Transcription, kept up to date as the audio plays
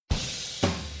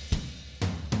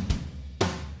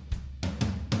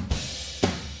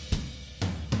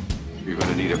You're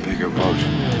gonna need a bigger boat.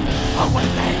 Oh, what a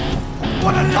day!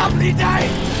 What a lovely day!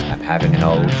 I'm having an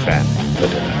old friend for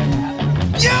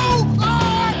dinner. You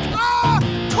are a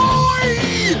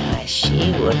toy!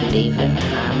 She wouldn't even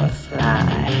harm a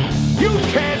fly. You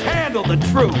can't handle the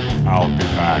truth. I'll be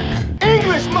back.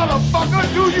 English,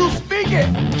 motherfucker, do you speak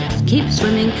it? Just keep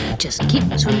swimming, just keep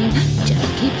swimming,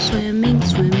 just keep swimming,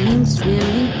 swimming,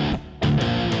 swimming.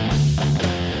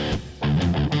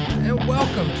 And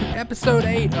welcome to episode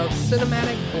 8 of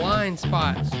Cinematic Blind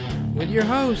Spots with your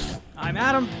hosts. I'm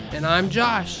Adam. And I'm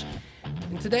Josh.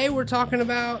 And today we're talking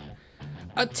about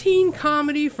a teen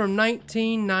comedy from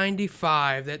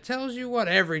 1995 that tells you what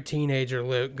every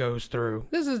teenager goes through.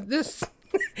 This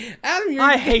Adam,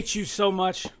 I hate you so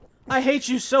much. I hate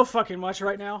you so fucking much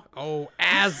right now. Oh,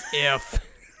 as if.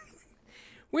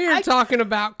 We are talking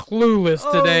about Clueless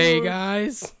today,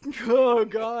 guys. Oh,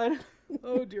 God.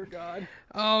 Oh, dear God.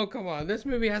 Oh, come on. This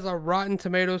movie has a Rotten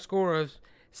Tomato score of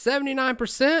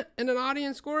 79% and an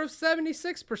audience score of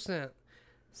 76%.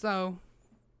 So,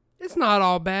 it's not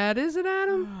all bad, is it,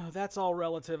 Adam? Oh, that's all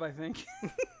relative, I think.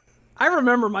 I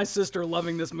remember my sister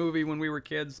loving this movie when we were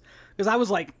kids. Because I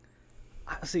was like,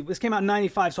 see, this came out in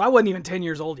 95, so I wasn't even 10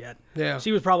 years old yet. Yeah.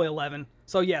 She was probably 11.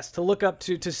 So, yes, to look up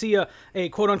to see a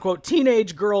quote-unquote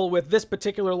teenage girl with this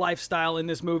particular lifestyle in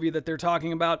this movie that they're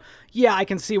talking about, yeah, I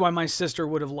can see why my sister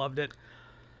would have loved it.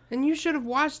 And you should have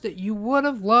watched it. You would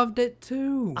have loved it,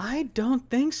 too. I don't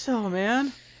think so,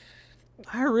 man.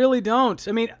 I really don't.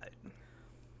 I mean,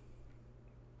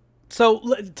 so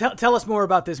tell us more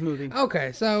about this movie.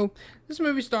 Okay, so this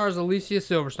movie stars Alicia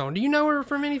Silverstone. Do you know her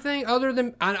from anything other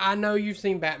than... I know you've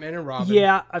seen Batman and Robin.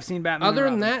 Yeah, I've seen Batman Other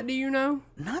and than Robin. that, do you know?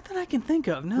 Not that I can think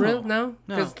of, no. Really? No?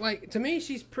 No. Because, to me,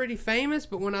 she's pretty famous,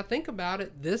 but when I think about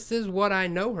it, this is what I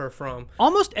know her from.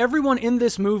 Almost everyone in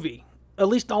this movie, at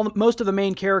least most of the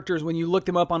main characters, when you look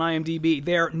them up on IMDb,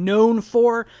 their known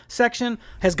for section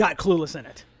has got Clueless in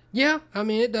it. Yeah, I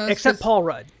mean, it does. Except Paul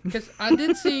Rudd. Because I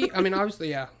did see... I mean, obviously,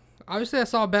 yeah. Obviously, I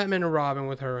saw Batman and Robin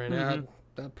with her in it.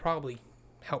 That probably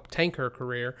helped tank her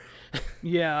career.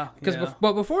 Yeah.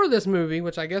 But before this movie,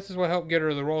 which I guess is what helped get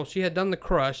her the role, she had done The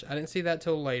Crush. I didn't see that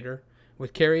till later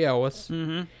with Carrie Ellis.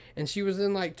 Mm-hmm. And she was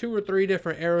in like 2 or 3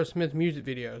 different Aerosmith music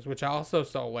videos, which I also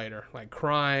saw later, like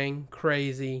Crying,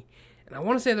 Crazy. And I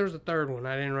want to say there was a third one.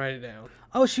 I didn't write it down.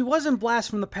 Oh, she was in Blast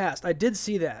from the Past. I did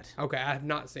see that. Okay, I have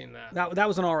not seen that. That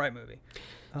was an all right movie.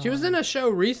 She was in a show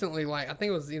recently, like I think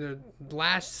it was either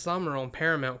last summer on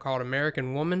Paramount called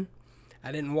American Woman.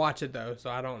 I didn't watch it though, so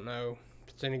I don't know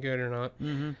if it's any good or not.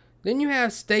 Mm-hmm. Then you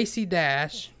have Stacey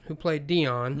Dash, who played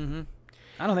Dion. Mm-hmm.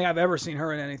 I don't think I've ever seen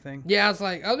her in anything. Yeah, I was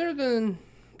like, other than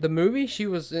the movie, she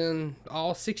was in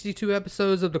all 62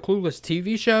 episodes of the Clueless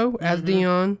TV show as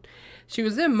Dion. She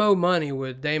was in Mo Money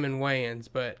with Damon Wayans,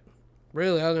 but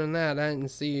really, other than that, I didn't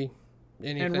see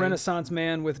anything. And Renaissance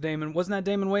Man with Damon. Wasn't that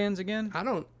Damon Wayans again?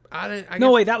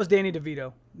 No, wait, that was Danny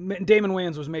DeVito. Damon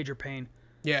Wayans was Major Payne.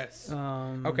 Yes.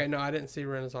 Okay, no, I didn't see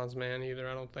Renaissance Man either,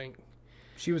 I don't think.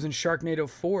 She was in Sharknado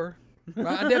 4. Well,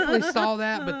 I definitely saw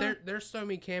that, but there's so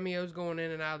many cameos going in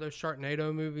and out of those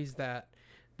Sharknado movies that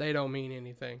they don't mean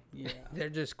anything. Yeah. They're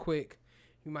just quick.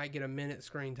 You might get a minute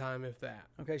screen time, if that.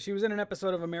 Okay, she was in an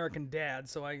episode of American Dad,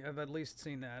 so I've at least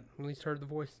seen that. At least heard the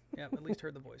voice. Yeah, at least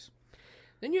heard the voice.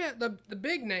 Then you have the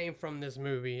big name from this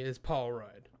movie is Paul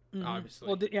Rudd, obviously.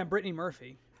 Well, yeah, Brittany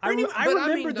Murphy. I I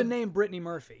remembered the name Brittany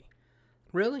Murphy.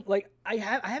 Really? Like, I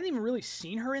haven't even really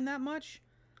seen her in that much.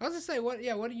 I was going to say,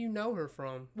 what do you know her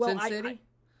from? Well, Sin City?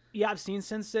 Yeah, I've seen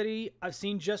Sin City. I've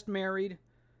seen Just Married.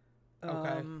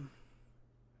 Okay.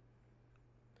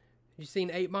 You seen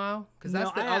 8 Mile? Because No,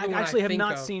 that's the I other one actually I have think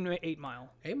not of. seen 8 Mile.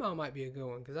 8 Mile might be a good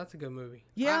one because that's a good movie.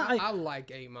 Yeah, I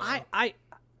like 8 Mile.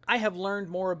 I have learned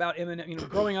more about Eminem.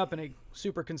 Growing up in a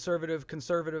super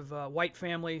conservative white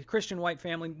family, Christian white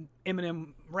family,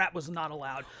 Eminem rap was not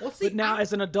allowed. Well, see, but now,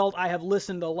 as an adult, I have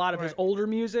listened to a lot of his older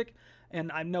music,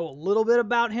 and I know a little bit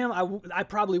about him. I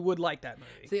probably would like that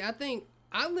movie. See, I think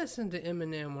I listened to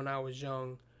Eminem when I was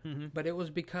young, but it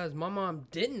was because my mom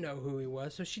didn't know who he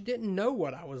was, so she didn't know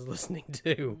what I was listening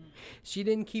to. She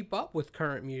didn't keep up with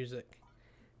current music.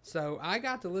 So I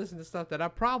got to listen to stuff that I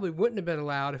probably wouldn't have been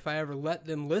allowed if I ever let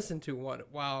them listen to one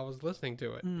while I was listening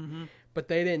to it. Mm-hmm. But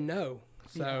they didn't know.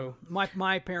 So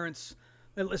my parents,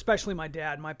 especially my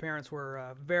dad, my parents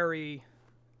were very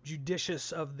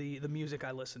judicious of the music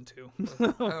I listened to.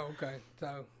 Oh, okay.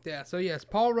 So yeah. So yes,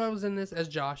 Paul Rudd was in this as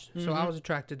Josh. So I was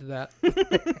attracted to that.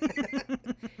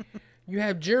 You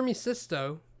have Jeremy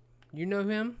Sisto. You know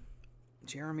him?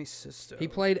 Jeremy Sisto. He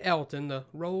played Elton, the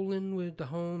Rollin' with the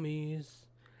Homies.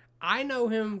 I know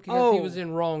him because he was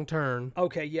in Wrong Turn.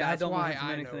 Okay, yeah, That's I don't why know him from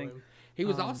I anything. know him. He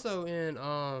was also in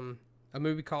a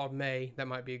movie called May. That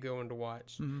might be a good one to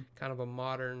watch. Kind of a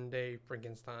modern day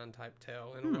Frankenstein type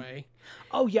tale in a way.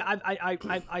 Oh yeah,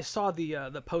 I saw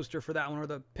the poster for that one or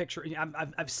the picture.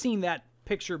 I've seen that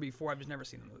picture before. I've just never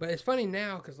seen the movie. But it's funny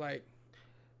now because like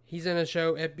he's in a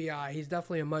show FBI. He's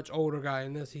definitely a much older guy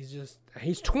in this.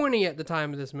 He's 20 at the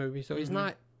time of this movie, so he's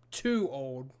not too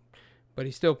old. But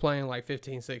he's still playing like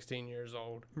 15, 16 years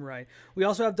old. Right. We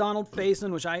also have Donald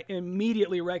Faison, which I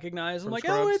immediately recognize. I'm From like,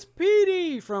 Scrubs? oh, it's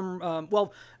Petey from.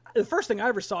 The first thing I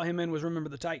ever saw him in was Remember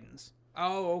the Titans,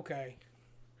 Oh, okay.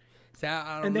 See,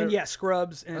 I don't and then remember-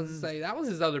 Scrubs, I was and gonna say that was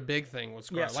his other big thing was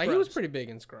Scrubs. Yeah, Like he was Scrubs. pretty big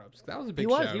in Scrubs. That was a big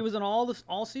he show. was. He was in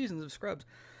all seasons of Scrubs.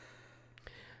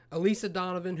 Elisa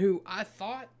Donovan, who I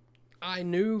thought I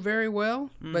knew very well,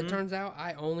 but turns out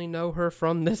I only know her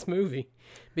from this movie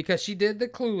because she did the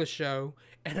Clueless show,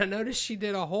 and I noticed she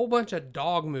did a whole bunch of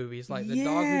dog movies, like The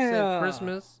Dog Who Yeah. Saved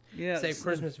Christmas, Yes. Saved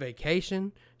Christmas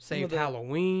Vacation, Saved the-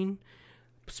 Halloween,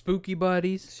 Spooky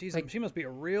Buddies. She must be a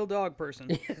real dog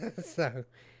person. So,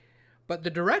 but the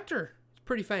director is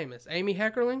pretty famous, Amy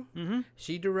Heckerling.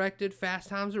 She directed Fast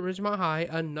Times at Ridgemont High,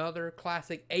 another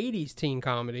classic 80s teen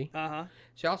comedy.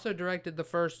 She also directed the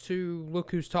first two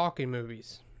Look Who's Talking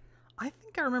movies. I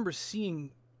think I remember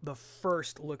seeing the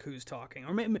first Look Who's Talking,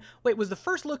 or wait, was the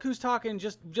first Look Who's Talking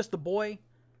just the boy?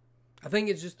 I think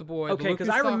it's just the boy. The Okay, Look because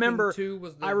Who's I Talking remember 2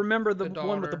 was the, the one with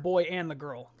daughter. the boy and the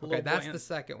girl. The Okay, little boy that's and- the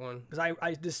second one. Because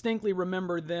I distinctly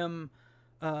remember them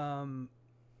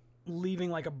leaving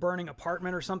like a burning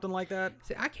apartment or something like that.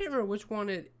 See, I can't remember which one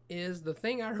it is. The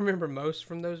thing I remember most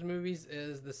from those movies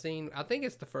is the scene. I think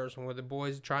it's the first one where the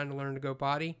boy's trying to learn to go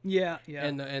potty. Yeah.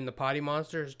 And the potty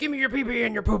monsters, give me your pee pee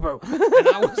and your poo poo. And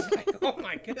I was like, oh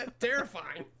my god, that's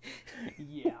terrifying.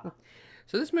 Yeah.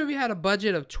 So this movie had a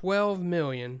budget of $12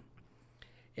 million.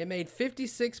 It made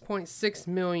 $56.6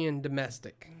 million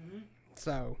domestic.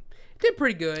 So it did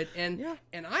pretty good. And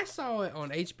I saw it on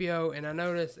HBO, and I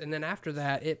noticed, and then after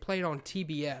that, it played on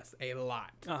TBS a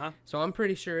lot. So I'm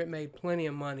pretty sure it made plenty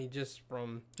of money just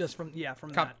from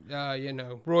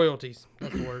that. royalties.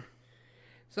 That's the word.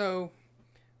 So,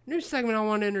 new segment I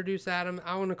want to introduce, Adam.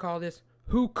 I want to call this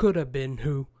 "Who Could Have Been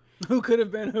Who." Who could have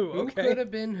been who? Who Okay. could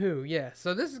have been who? Yeah.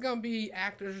 So this is going to be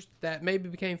actors that maybe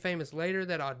became famous later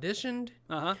that auditioned.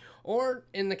 Or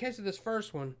in the case of this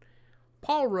first one,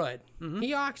 Paul Rudd.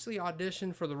 He actually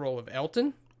auditioned for the role of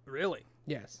Elton. Really?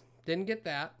 Yes. Didn't get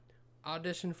that.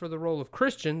 Auditioned for the role of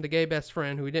Christian, the gay best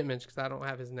friend, who we didn't mention because I don't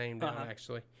have his name down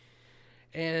actually.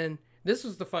 And this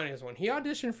was the funniest one. He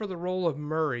auditioned for the role of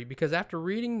Murray because after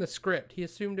reading the script, he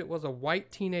assumed it was a white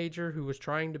teenager who was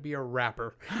trying to be a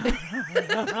rapper.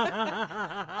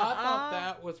 I thought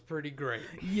that was pretty great.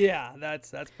 Yeah,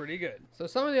 that's pretty good. So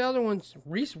some of the other ones,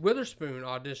 Reese Witherspoon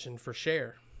auditioned for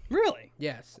Cher. Really?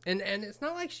 Yes. And it's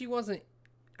not like she wasn't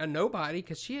a nobody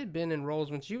because she had been in roles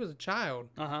when she was a child.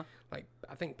 Like,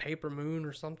 I think Paper Moon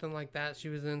or something like that. She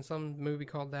was in some movie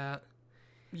called that.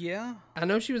 Yeah. I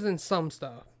know she was in some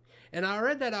stuff. And I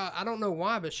read that, I don't know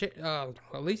why, but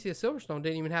Alicia Silverstone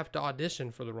didn't even have to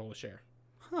audition for the role of Cher.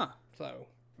 So,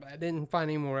 I didn't find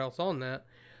anywhere else on that.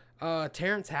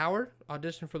 Terrence Howard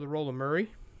auditioned for the role of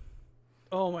Murray.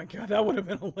 Oh my god, that would have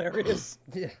been hilarious.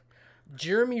 Yeah.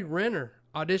 Jeremy Renner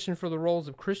auditioned for the roles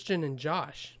of Christian and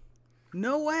Josh.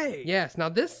 No way. Yes.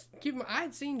 Now I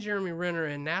had seen Jeremy Renner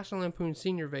in National Lampoon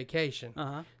Senior Vacation.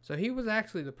 So he was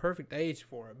actually the perfect age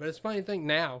for it. But it's funny to think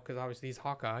now, because obviously he's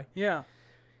Hawkeye. Yeah.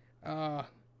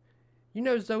 You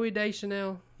know Zooey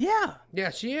Deschanel? Yeah.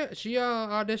 Yeah, she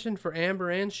auditioned for Amber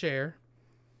and Cher.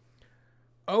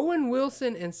 Owen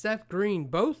Wilson and Seth Green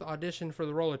both auditioned for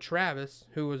the role of Travis,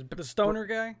 who was The stoner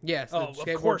guy? Yes, the Oh, of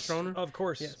skateboard course. stoner. Of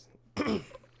course. Yes.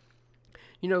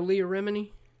 You know Leah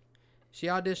Remini? She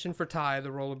auditioned for Ty,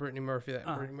 the role of Brittany Murphy that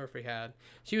Brittany Murphy had.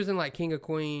 She was in like King of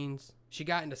Queens. She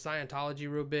got into Scientology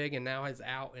real big and now is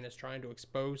out and is trying to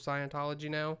expose Scientology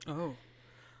now. Oh.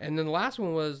 And then the last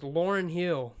one was Lauryn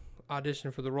Hill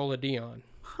auditioned for the role of Dion.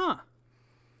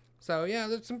 So yeah,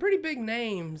 there's some pretty big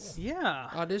names Yeah.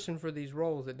 auditioned for these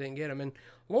roles that didn't get them. And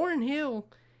Lauryn Hill,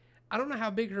 I don't know how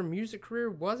big her music career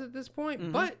was at this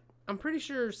point, but I'm pretty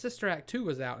sure Sister Act 2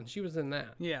 was out and she was in that.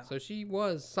 Yeah. So she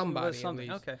was somebody at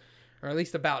least. Okay. Or at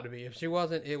least about to be. If she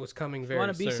wasn't, it was coming very You soon.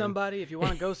 want to be somebody, if you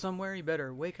want to go somewhere, you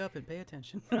better wake up and pay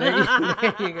attention. There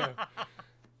you go.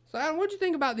 So Adam, what'd you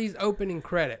think about these opening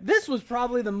credits? This was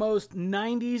probably the most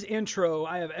 90s intro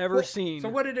I have ever seen. So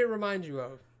what did it remind you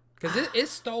of? Because it's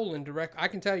stolen direct. I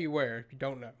can tell you where if you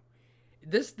don't know.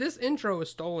 This intro is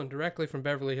stolen directly from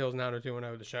Beverly Hills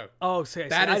 90210, the show. Oh, see,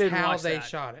 That I is didn't how watch they that.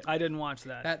 shot it. I didn't watch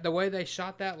that. That the way they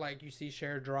shot that, like you see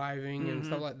Cher driving and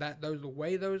stuff like that. The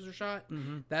way those are shot,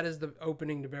 that is the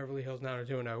opening to Beverly Hills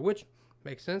 90210, which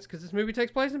Makes sense because this movie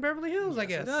takes place in Beverly Hills, I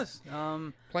guess. It does.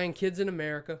 Playing Kids in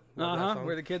America.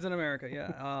 We're the kids in America,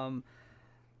 yeah.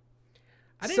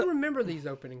 I didn't remember these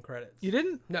opening credits. You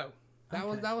didn't? No. That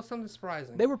was something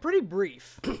surprising. They were pretty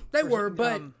brief. They were,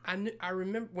 but I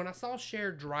remember when I saw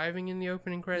Cher driving in the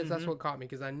opening credits, that's what caught me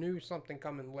because I knew something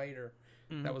coming later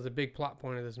that was a big plot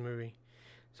point of this movie.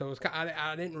 So it was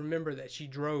I didn't remember that she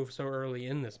drove so early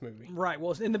in this movie. Right.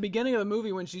 Well, in the beginning of the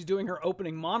movie when she's doing her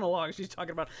opening monologue, she's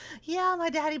talking about, yeah, my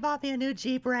daddy bought me a new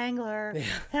Jeep Wrangler,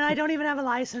 and I don't even have a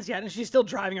license yet, and she's still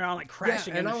driving around like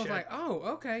crashing and into I was shit. like, oh,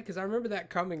 okay, because I remember that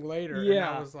coming later, Yeah.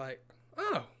 and I was like,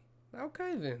 oh,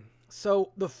 okay then.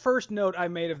 So the first note I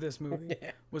made of this movie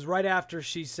was right after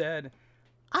she said,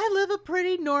 I live a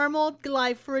pretty normal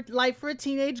life for a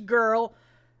teenage girl.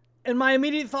 And my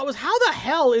immediate thought was, how the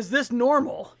hell is this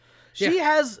normal?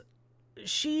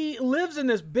 She lives in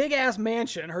this big ass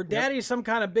mansion. Her daddy's some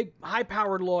kind of big high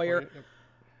powered lawyer. Yep.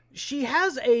 She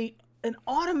has an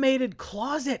automated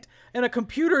closet and a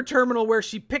computer terminal where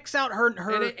she picks out her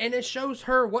And it shows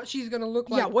her what she's going to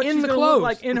look like what in she's the gonna clothes. look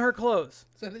like in her clothes.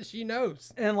 So that she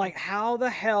knows. And like, how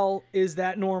the hell is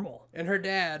that normal? And her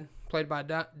dad, played by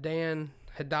Dan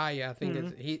Hedaya, I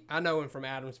think I know him from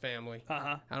Addams Family.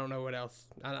 I don't know what else.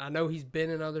 I know he's been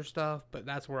in other stuff, but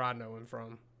that's where I know him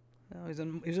from. No, he's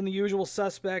in The Usual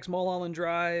Suspects, Mulholland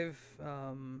Drive.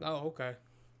 Oh, okay.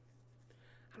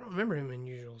 I don't remember him in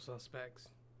Usual Suspects.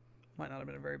 Might not have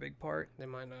been a very big part. They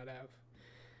might not have.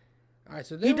 All right,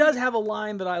 so He does have a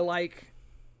line that I like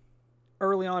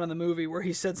early on in the movie where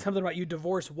he said something about you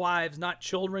divorce wives, not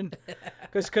children.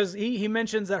 Because he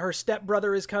mentions that her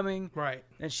stepbrother is coming. Right.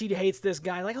 And she hates this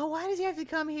guy. Like, oh, why does he have to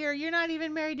come here? You're not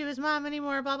even married to his mom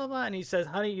anymore, blah, blah, blah. And he says,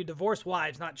 honey, you divorce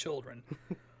wives, not children.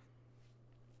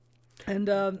 And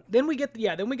then we get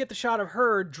the shot of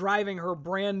her driving her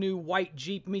brand new white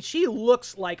Jeep. I mean, she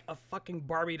looks like a fucking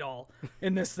Barbie doll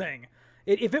in this thing.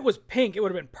 If it was pink, it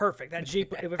would have been perfect. That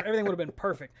Jeep, everything would have been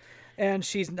perfect. And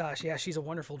she's a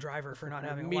wonderful driver for not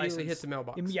having a license. Immediately hits the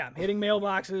mailbox. Yeah, hitting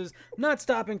mailboxes, not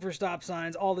stopping for stop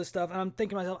signs, all this stuff. And I'm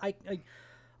thinking to myself,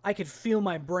 I could feel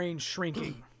my brain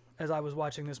shrinking as I was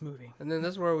watching this movie. And then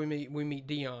this is where we meet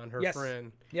Dion, her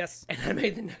friend. Yes. And I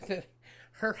made the note that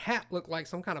her hat looked like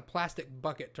some kind of plastic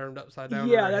bucket turned upside down.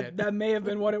 Yeah, that may have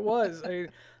been what it was.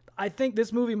 I think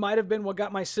this movie might have been what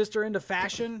got my sister into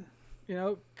fashion,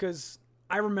 because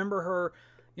I remember her,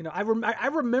 I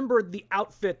remember the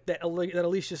outfit that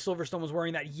Alicia Silverstone was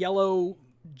wearing, that yellow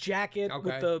jacket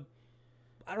with the,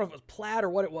 I don't know if it was plaid or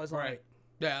what it was. Right.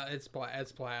 Yeah, it's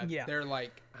plaid. Yeah. They're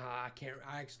like, I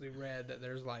actually read that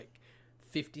there's like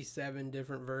 57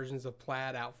 different versions of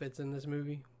plaid outfits in this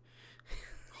movie.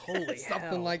 Holy Something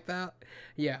hell. like that.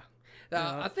 Yeah.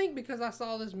 I think because I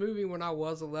saw this movie when I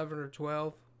was 11 or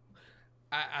 12,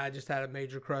 I just had a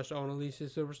major crush on Alicia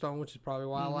Silverstone, which is probably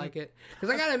why I like it.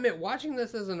 Because I gotta admit, watching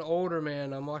this as an older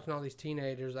man, I'm watching all these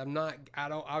teenagers. I'm not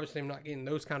getting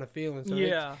those kind of feelings. So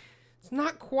Yeah. It's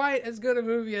not quite as good a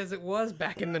movie as it was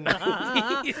back in the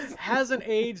 90s. Hasn't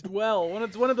aged well. When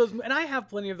it's one of those, and I have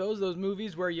plenty of those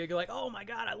movies where you're like, oh my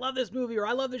God, I love this movie, or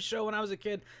I love this show when I was a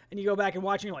kid, and you go back and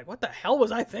watch and you're like, what the hell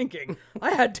was I thinking? I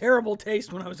had terrible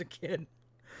taste when I was a kid.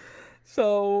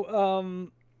 So,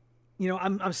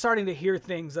 I'm starting to hear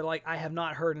things that like I have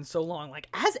not heard in so long, like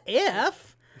as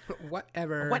if,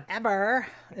 Whatever.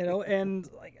 and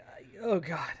like, oh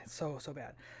God, it's so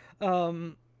bad.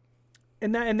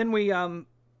 And then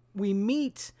we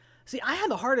meet. See, I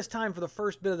had the hardest time for the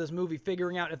first bit of this movie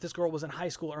figuring out if this girl was in high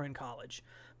school or in college,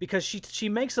 because she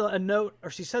makes a note,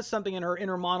 or she says something in her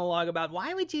inner monologue about,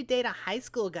 why would you date a high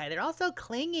school guy? They're all so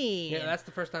clingy. Yeah, that's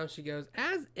the first time she goes,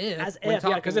 as if.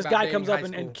 Yeah, because this guy comes up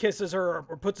and kisses her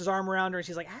or puts his arm around her, and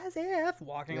she's like, as if,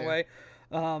 walking away.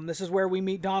 This is where we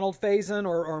meet Donald Faison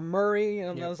or Murray,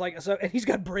 and I was like, and he's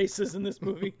got braces in this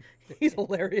movie. He's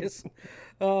hilarious.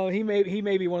 He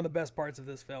may be one of the best parts of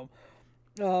this film.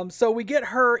 So we get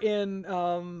her in.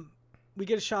 We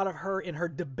get a shot of her in her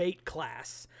debate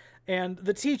class, and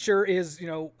the teacher is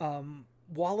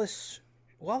Wallace.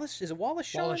 Is it Wallace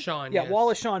Shawn? Wallace Shawn. Yeah, yes.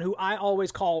 Wallace Shawn, who I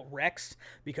always call Rex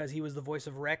because he was the voice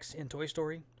of Rex in Toy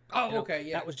Story. Oh, okay,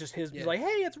 yeah. That was just his. He's like, hey,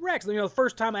 it's Rex. The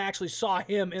first time I actually saw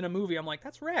him in a movie, I'm like,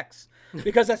 that's Rex,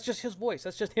 because that's just his voice.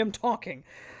 That's just him talking.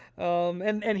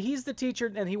 And he's the teacher,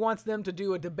 and he wants them to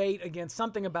do a debate against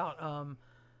something about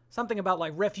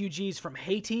like refugees from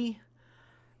Haiti,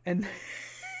 and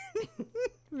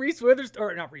Reese Witherspoon,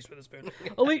 or not Reese Witherspoon,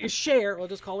 Cher, we'll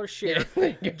just call her Cher,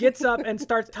 gets up and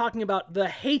starts talking about the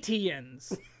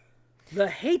Haitians. The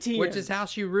Haitians. Which is how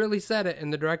she really said it,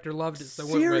 and the director loved it. So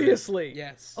seriously? Went with it.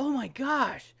 Yes. Oh my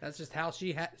gosh. That's just how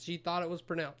she thought it was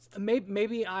pronounced.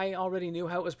 Maybe I already knew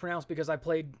how it was pronounced because I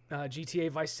played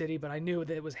GTA Vice City, but I knew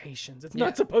that it was Haitians. It's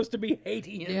not supposed to be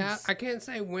Haitians. Yeah, I can't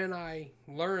say when I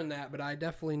learned that, but I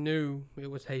definitely knew it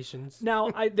was Haitians.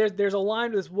 Now, there's a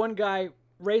line. This one guy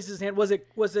raised his hand. Was it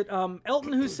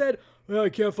Elton who said, "Well, I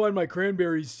can't find my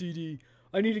Cranberries CD.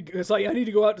 I need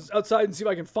to go outside and see if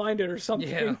I can find it or something."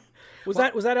 Yeah. Was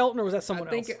that Elton or was that someone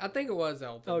else? I think it was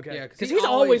Elton. Okay. Yeah, because he's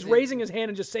always raising his hand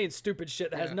and just saying stupid shit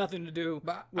that has nothing to do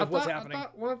with what's happening.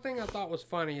 One thing I thought was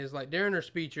funny is like during her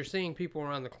speech, you're seeing people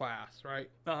around the class, right?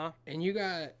 And you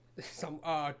got some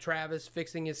Travis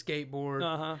fixing his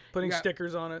skateboard. Putting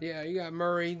stickers on it. Yeah, you got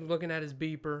Murray looking at his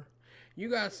beeper. You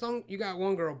got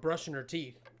one girl brushing her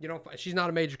teeth. She's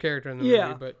not a major character in the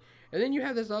movie, but. And then you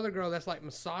have this other girl that's like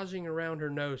massaging around her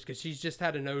nose because she's just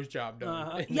had a nose job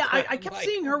done. Yeah, I kept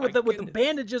seeing her with the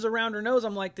bandages around her nose.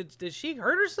 I'm like, did she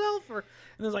hurt herself? And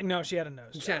it's like, no, she had a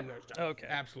nose job. She had a nose job. Okay.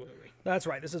 Absolutely. That's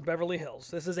right. This is Beverly Hills.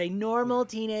 This is a normal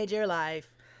teenager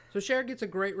life. So Cher gets a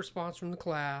great response from the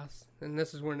class. And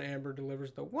this is when Amber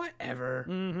delivers the whatever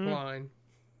line.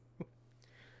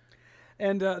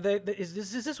 And is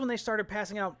this when they started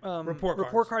passing out report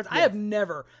cards? Yes. I have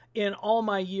never, in all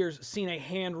my years, seen a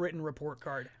handwritten report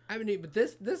card. I mean, but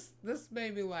this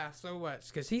made me laugh so much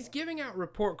because he's giving out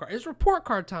report cards. It's report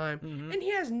card time, and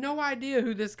he has no idea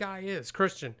who this guy is,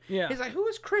 Christian. Yeah. He's like, who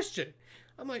is Christian?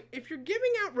 I'm like, if you're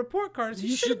giving out report cards,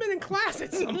 you should have been in class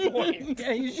at some point.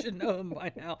 Yeah, you should know him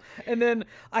by now. And then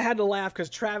I had to laugh because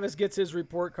Travis gets his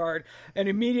report card and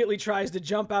immediately tries to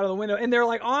jump out of the window. And they're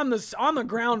like on the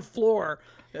ground floor.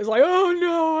 It's like, oh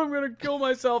no, I'm gonna kill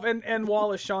myself. And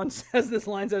Wallace Shawn says this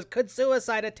line, could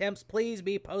suicide attempts please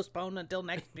be postponed until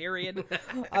next period?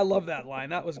 I love that line.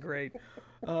 That was great.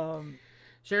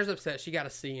 Cher's upset. She got a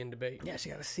C in debate. Yeah,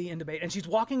 she got a C in debate. And she's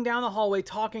walking down the hallway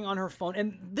talking on her phone.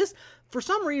 And this, for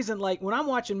some reason, like when I'm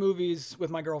watching movies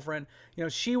with my girlfriend,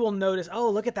 she will notice,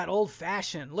 oh, look at that old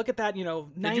fashioned. Look at that,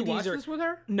 90s. Did you watch this with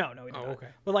her? No, we didn't. Oh, okay.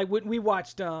 But like we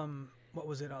watched, what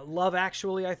was it? Love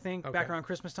Actually, I think, back around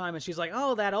Christmas time. And she's like,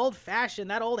 oh, that old fashioned,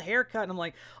 that old haircut. And I'm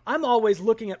like, I'm always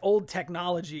looking at old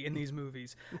technology in these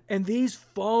movies. And these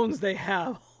phones they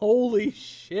have, holy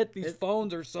shit, these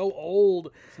phones are so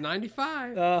old. It's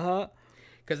 95. Uh-huh.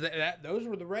 Because those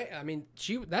were the rate. I mean,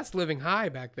 that's living high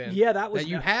back then. Yeah, that was. That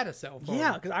you had a cell phone.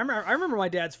 Yeah, because I remember my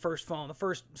dad's first phone, the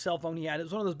first cell phone he had. It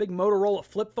was one of those big Motorola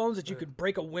flip phones that you could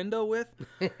break a window with.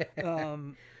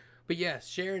 But yes,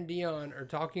 Cher and Dion are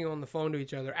talking on the phone to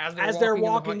each other as they're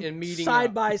walking and meeting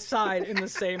side by side in the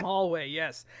same hallway.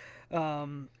 Yes.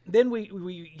 Then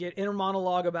we get inner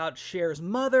monologue about Cher's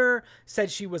mother. Said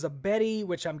she was a Betty,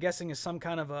 which I'm guessing is some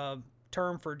kind of a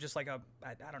term for just like a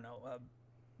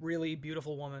really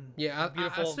beautiful woman. Yeah,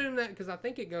 I assume that because I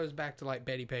think it goes back to like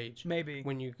Betty Page. Maybe.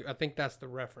 I think that's the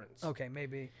reference. Okay,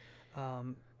 maybe.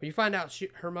 When you find out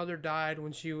her mother died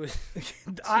when she was...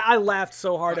 I laughed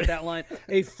so hard at that line.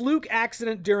 A fluke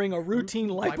accident during a routine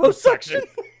liposuction.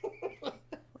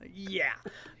 Yeah,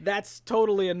 that's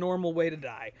totally a normal way to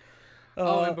die.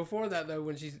 And before that, though,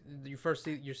 when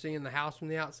you're seeing the house from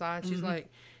the outside, she's like,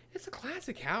 it's a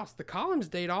classic house. The columns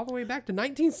date all the way back to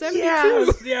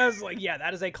 1972. Yes,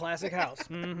 that is a classic house.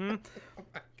 Mm-hmm.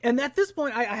 And at this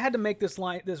point, I had to make this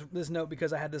note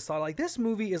because I had this thought, like, this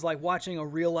movie is like watching a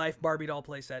real-life Barbie doll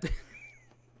playset.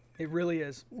 It really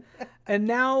is. And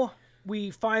now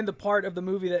we find the part of the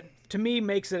movie that, to me,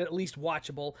 makes it at least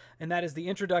watchable, and that is the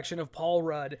introduction of Paul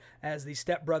Rudd as the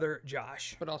stepbrother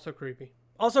Josh. But also creepy.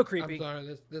 Also creepy. I'm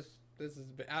sorry, this is...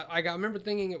 I remember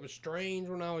thinking it was strange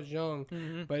when I was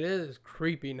young, but it is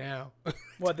creepy now.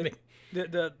 What,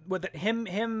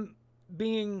 him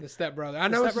being the stepbrother? I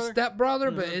know it's a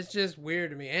stepbrother, but it's just weird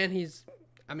to me. And he's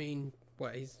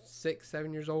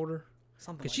 6-7 years older.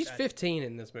 Something because she's 15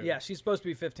 in this movie. Yeah, she's supposed to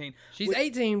be 15. She's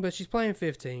 18, but she's playing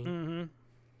 15. Mm-hmm.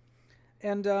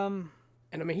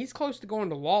 And I mean, he's close to going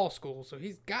to law school, so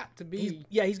he's got to be.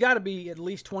 He's got to be at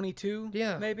least 22.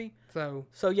 Yeah, maybe. So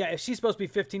yeah, if she's supposed to be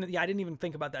 15, I didn't even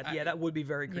think about that. That would be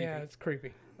very creepy. Yeah, it's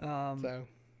creepy.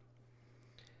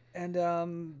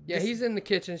 He's in the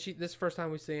kitchen. This is the first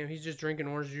time we see him. He's just drinking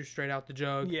orange juice straight out the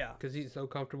jug. Yeah, because he's so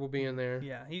comfortable being there.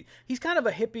 Yeah, he's kind of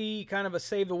a hippie, kind of a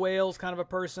save the whales kind of a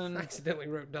person. I accidentally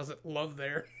wrote doesn't love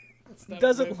there.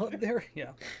 Doesn't love there. Yeah,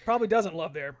 probably doesn't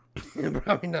love there.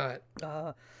 Probably not.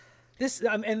 This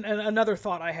and another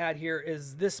thought I had here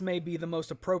is this may be the most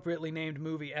appropriately named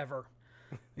movie ever.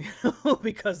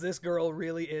 Because this girl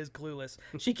really is clueless.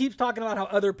 She keeps talking about how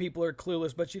other people are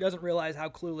clueless, but she doesn't realize how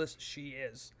clueless she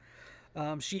is.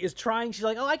 She is trying. She's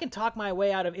like, oh, I can talk my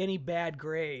way out of any bad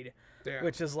grade. Yeah.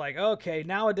 which is like, okay,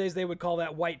 nowadays they would call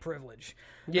that white privilege.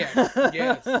 Yes,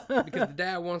 because the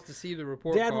dad wants to see the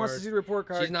report card. Dad wants to see the report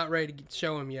card. She's not ready to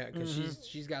show him yet because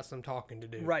she's got some talking to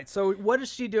do. Right. So what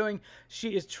is she doing?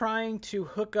 She is trying to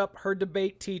hook up her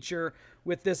debate teacher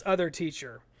with this other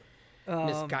teacher,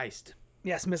 Miss Geist.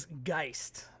 Yes, Miss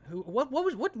Geist. Who? What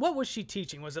was she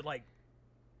teaching? Was it like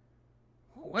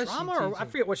drama, or I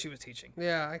forget what she was teaching.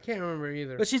 Yeah, I can't remember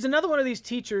either. But she's another one of these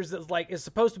teachers that's like is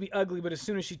supposed to be ugly, but as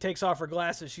soon as she takes off her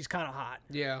glasses, she's kind of hot.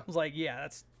 Yeah. I was like, yeah,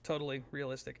 that's totally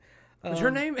realistic. But her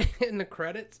name in the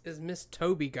credits is Miss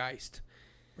Toby Geist.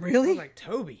 Really? I was like,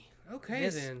 Toby. Okay,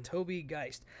 Miss then. Toby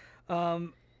Geist.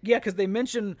 Yeah, because they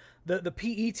mentioned the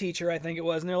PE teacher, I think it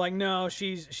was, and they're like, no,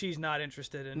 she's not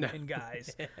interested in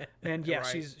guys. And yeah,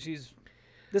 Right. she's.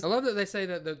 I love that they say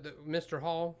that the Mr.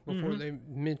 Hall, before they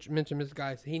mention Miss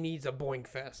Geist, he needs a boink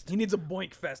fest. He needs a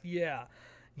boink fest. Yeah.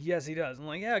 Yes, he does. I'm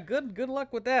like, yeah, good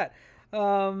luck with that.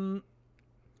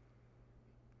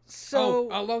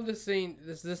 So I love this scene.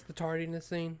 Is this the tardiness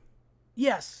scene?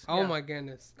 yes. Oh yeah. my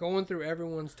goodness. Going through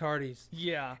everyone's tardies.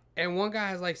 Yeah. And one guy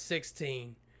has like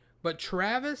 16. But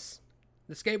Travis,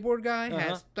 the skateboard guy,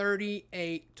 has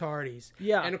 38 tardies.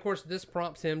 Yeah. And of course this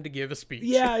prompts him to give a speech.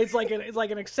 Yeah, it's like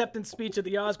an acceptance speech at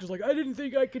the Oscars. Like, I didn't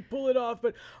think I could pull it off,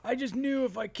 but I just knew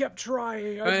if I kept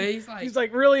trying. He's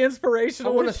like really I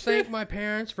inspirational. want to thank my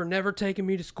parents for never taking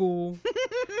me to school.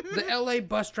 The LA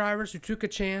bus drivers who took a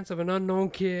chance of an unknown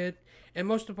kid. And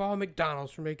most of all,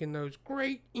 McDonald's for making those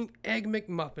great Egg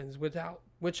McMuffins, without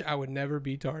which I would never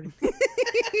be tardy.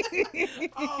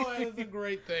 Oh, that was a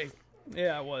great thing.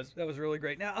 Yeah, it was. That was really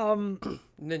great. Now, And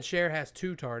then Cher has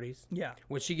 2 tardies. yeah.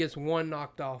 When she gets one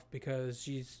knocked off because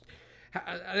she's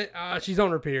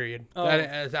on her period. Oh.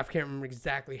 I can't remember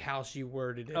exactly how she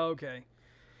worded it. Okay.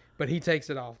 But he takes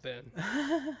it off then.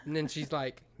 And then she's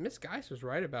like, Miss Geist was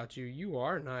right about you. You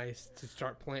are nice to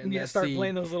start planting that start seed.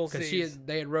 planting those little Because seeds.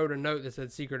 they had wrote a note that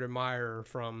said secret admirer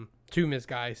to Miss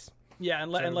Geist. Yeah,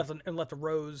 and left a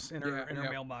rose in her Yeah.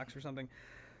 mailbox or something.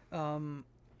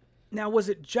 Now, was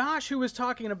it Josh who was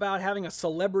talking about having a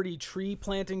celebrity tree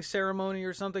planting ceremony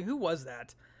or something? Who was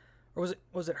that? Or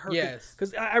was it her? Yes.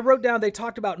 Because I wrote down they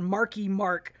talked about Marky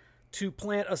Mark to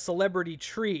plant a celebrity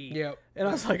tree. Yep. And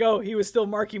I was like, oh, he was still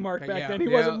Marky Mark back Yeah, then. He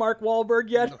yeah. wasn't Mark Wahlberg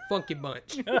yet. The Funky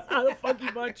Bunch. The Funky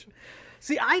Bunch.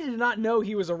 See, I did not know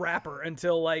he was a rapper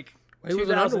until like He was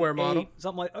an underwear 2008, model.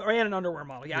 something like, or and an underwear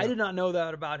model. Yeah, I did not know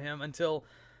that about him until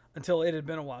it had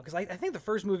been a while. Because I think the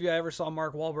first movie I ever saw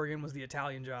Mark Wahlberg in was The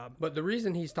Italian Job. But the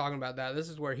reason he's talking about that, this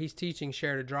is where he's teaching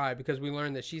Cher to drive, because we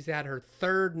learned that she's had her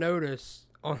 3rd notice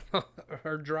on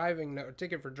her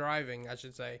ticket for driving, I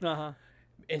should say. Uh-huh.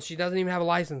 And she doesn't even have a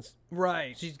license.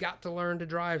 Right. She's got to learn to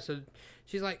drive. So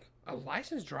she's like, a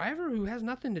licensed driver who has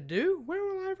nothing to do? Where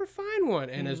will I ever find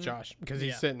one? And it's Josh, because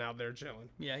he's sitting out there chilling.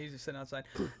 Yeah, he's just sitting outside.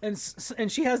 And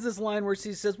she has this line where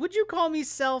she says, would you call me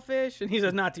selfish? And he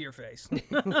says, not to your face. I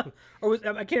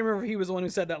can't remember if he was the one who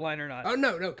said that line or not. Oh,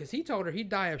 no, because he told her he'd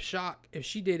die of shock if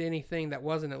she did anything that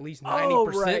wasn't at least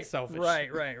 90% selfish.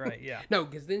 Right, yeah. No,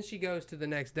 because then she goes to the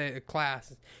next day of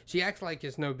class. She acts like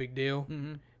it's no big deal,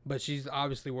 but she's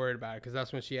obviously worried about it, because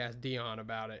that's when she asked Dion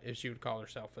about it, if she would call her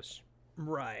selfish.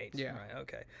 Right. Yeah. Right.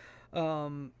 Okay.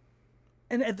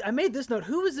 And I made this note.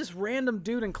 Who is this random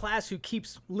dude in class who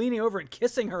keeps leaning over and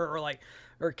kissing her,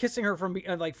 or kissing her from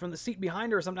the seat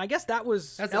behind her or something? I guess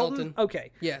that's Elton.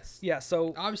 Okay. Yes. Yeah.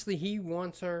 So Obviously, he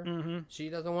wants her. She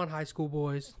doesn't want high school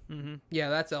boys. Yeah,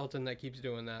 that's Elton that keeps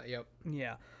doing that. Yep.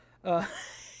 yeah.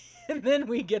 And then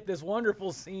we get this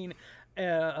wonderful scene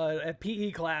at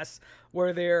PE class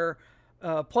where they're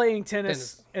playing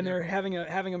tennis and they're having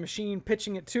a machine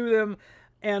pitching it to them,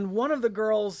 and one of the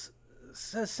girls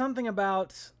says something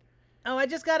about, oh, I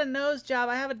just got a nose job.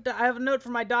 I have a note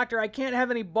from my doctor. I can't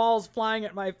have any balls flying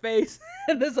at my face.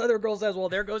 And this other girl says, well,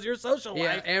 there goes your social life.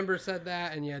 Yeah, Amber said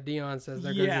that, and Dion says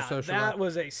there goes your social life. That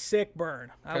was a sick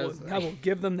burn. I will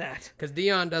give them that. Because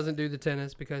Dion doesn't do the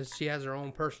tennis because she has her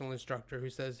own personal instructor who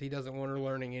says he doesn't want her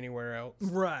learning anywhere else.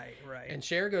 Right. And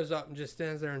Cher goes up and just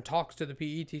stands there and talks to the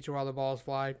PE teacher while the balls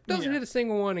fly. Doesn't hit a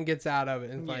single one and gets out of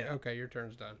it. And it's like, okay, your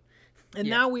turn's done. And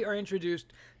now we are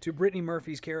introduced to Brittany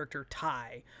Murphy's character,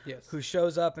 Ty, Yes. who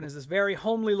shows up and is this very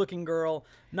homely-looking girl,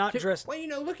 not dressed... Well,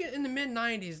 look at in the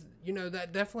mid-90s,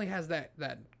 that definitely has that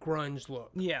grunge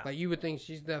look. Yeah. Like, you would think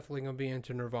she's definitely going to be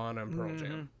into Nirvana and Pearl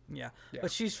Jam. Yeah,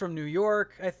 but she's from New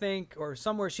York, I think, or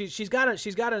somewhere. She's got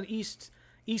an East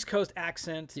Coast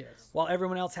accent, Yes. while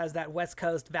everyone else has that West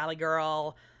Coast Valley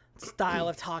Girl style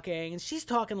of talking, and she's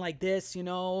talking like this,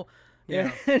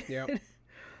 Yeah. Yep.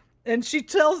 And she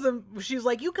tells them, she's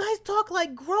like, "You guys talk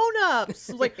like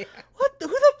grown-ups." Like, what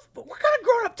kind of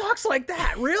grown-up talks like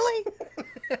that? Really?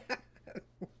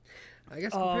 I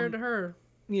guess compared to her.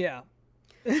 Yeah.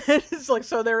 It's like,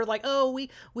 so they were like, oh,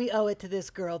 we owe it to this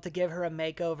girl to give her a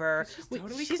makeover.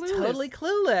 She's totally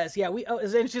clueless. Yeah, we owe,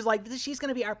 and she's like, she's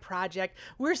gonna be our project.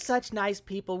 We're such nice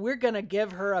people. We're gonna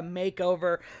give her a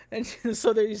makeover. And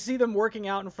so there you see them working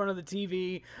out in front of the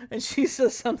TV, and she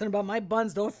says something about my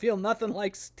buns don't feel nothing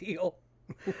like steel.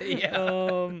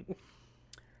 Yeah.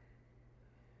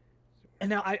 And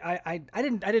now I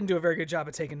didn't do a very good job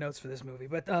of taking notes for this movie,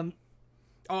 but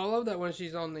Oh, I love that when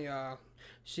she's on the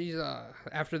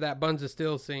after that Buns of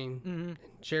Steel scene,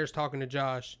 Cher's talking to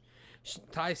Josh.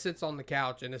 Ty sits on the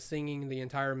couch and is singing the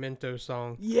entire Mentos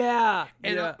song. Yeah.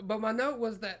 And but my note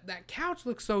was that couch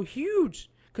looks so huge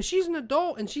because she's an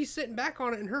adult and she's sitting back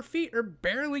on it and her feet are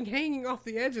barely hanging off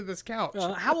the edge of this couch.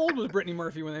 How old was Brittany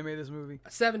Murphy when they made this movie?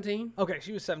 17. Okay,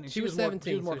 she was 17. She was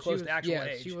 17. She was more close to actual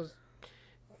age. She was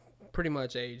pretty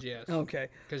much age, yes. Okay.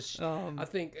 Because I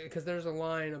think because there's a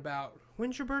line about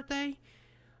when's your birthday?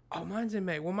 Oh, mine's in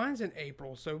May. Well, mine's in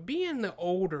April. So being the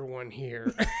older one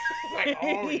here, like,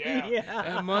 oh yeah,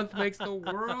 that month makes the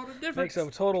world of difference. Makes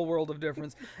a total world of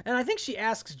difference. And I think she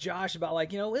asks Josh about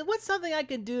like, what's something I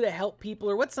can do to help people,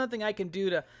 or what's something I can do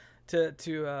to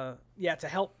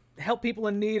help people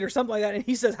in need or something like that. And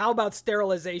he says, how about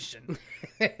sterilization?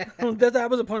 That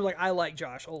was a point of like, I like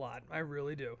Josh a lot. I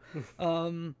really do.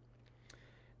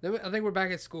 I think we're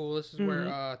back at school. This is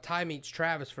where Ty meets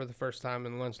Travis for the first time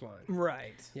in Lunch Line.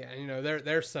 Right. Yeah,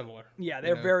 they're similar. Yeah,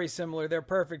 they're very similar. They're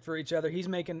perfect for each other. He's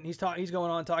going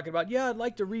on talking about, I'd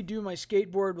like to redo my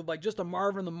skateboard with like just a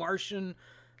Marvin the Martian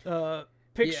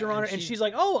picture on it. And she's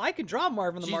like, oh, I can draw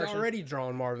Marvin the Martian. She's already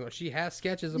drawn Marvin. She has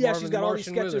sketches of Marvin the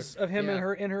Martian. Yeah, she's got all these sketches of him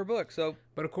in her book. So,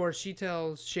 but of course, she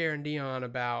tells Cher and Dion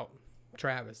about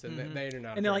Travis, and they do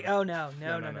not. And they're like, oh no,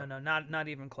 not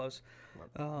even close.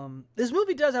 This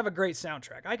movie does have a great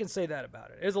soundtrack. I can say that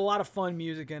about it. There's a lot of fun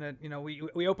music in it.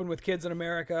 We open with Kids in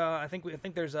America. I think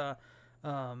there's a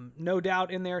No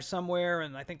Doubt in there somewhere,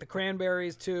 and I think the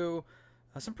Cranberries too.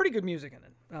 Some pretty good music in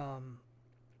it.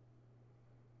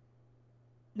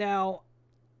 Now,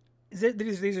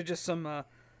 these are just some.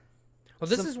 Well,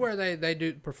 this is where they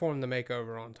do perform the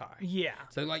makeover on Ty. Yeah.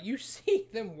 So, like, you see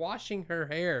them washing her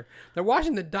hair. They're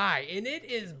washing the dye, and it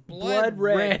is blood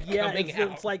red coming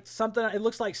out. It's like something, it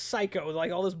looks like Psycho,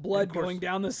 like all this blood going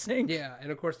down the sink. Yeah,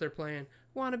 and of course they're playing,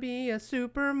 Wanna Be a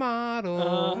Supermodel.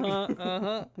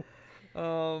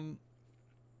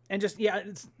 And just,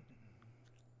 it's...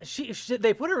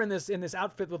 they put her in this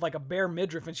outfit with like a bare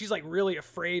midriff, and she's like really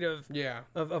afraid of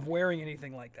wearing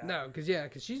anything like that. No,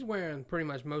 because she's wearing pretty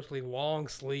much mostly long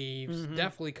sleeves,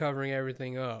 definitely covering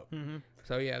everything up.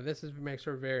 So this makes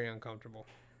her very uncomfortable.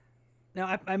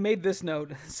 Now I made this note.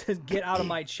 It says, "Get out of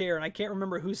my chair," and I can't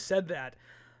remember who said that.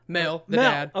 Mel,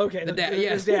 dad. Okay, the dad.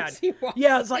 His dad.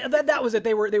 Yeah, it's like that was it.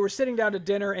 They were sitting down to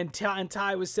dinner, and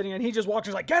Ty was sitting, and he just walked.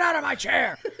 He's like, "Get out of my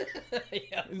chair!"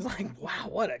 He's like, "Wow,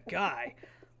 what a guy."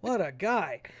 What a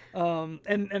guy.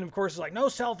 And of course, it's like, no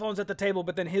cell phones at the table,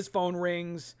 but then his phone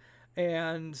rings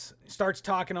and starts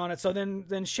talking on it. So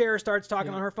then Cher starts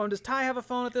talking on her phone. Does Ty have a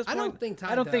phone at this point? I don't think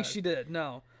Ty I don't think she did,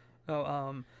 no.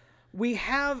 We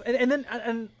have, and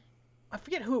then I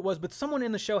forget who it was, but someone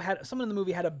in the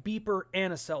movie had a beeper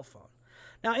and a cell phone.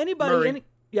 Now,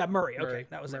 Murray. Okay,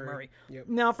 that was Murray. Yep.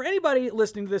 Now, for anybody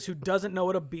listening to this who doesn't know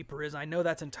what a beeper is, I know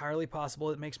that's entirely possible.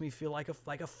 It makes me feel like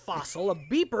a fossil. A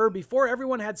beeper, before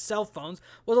everyone had cell phones,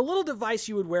 was a little device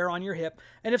you would wear on your hip.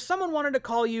 And if someone wanted to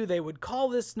call you, they would call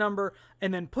this number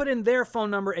and then put in their phone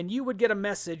number, and you would get a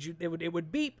message. It would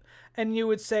beep, and you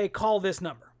would say, "Call this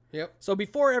number." Yep. So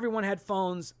before everyone had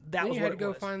phones, that was what it was. You had to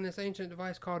go find this ancient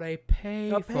device called a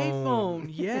payphone. A payphone,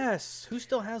 yes. Who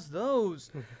still has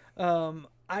those?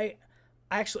 I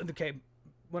actually, okay,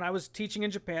 when I was teaching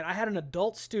in Japan, I had an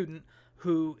adult student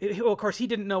who, of course, he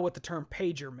didn't know what the term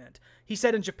pager meant. He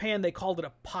said in Japan they called it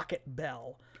a pocket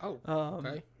bell. Oh,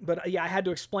 okay. But I had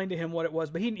to explain to him what it was,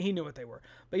 but he knew what they were.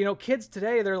 But, kids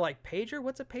today, they're like, pager?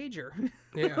 What's a pager?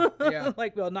 Yeah.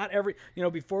 Like, well, not every,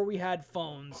 before we had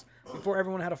phones, before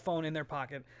everyone had a phone in their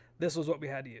pocket, this was what we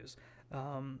had to use.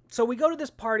 So we go to this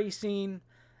party scene.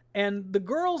 And the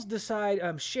girls decide,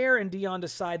 Cher and Dion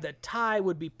decide that Ty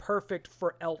would be perfect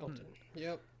for Elton.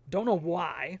 Yep. Don't know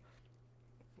why.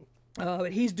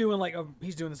 But he's doing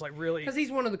this like really... Because he's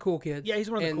one of the cool kids. Yeah,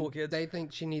 he's one of the cool kids. They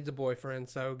think she needs a boyfriend,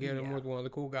 so get him with one of the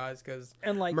cool guys, because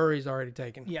like, Murray's already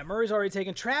taken. Yeah, Murray's already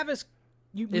taken. Travis...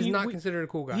 He's not considered a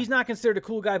cool guy. He's not considered a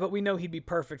cool guy, but we know he'd be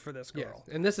perfect for this girl. Yes.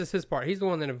 And this is his part. He's the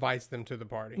one that invites them to the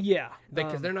party. Yeah.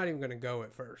 Because they're not even going to go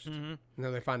at first. Mm-hmm.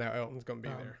 They find out Elton's going to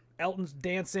be there. Elton's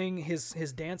dancing. His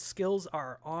dance skills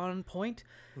are on point.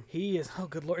 He is, oh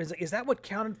good Lord. Is that what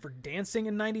counted for dancing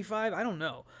in 95? I don't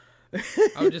know.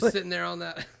 I was just sitting there on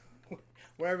that,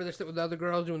 wherever they're sitting with the other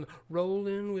girls doing the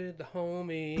rolling with the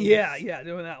homies. Yeah,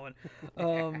 doing that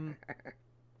one.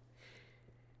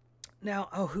 Now,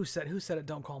 who said it?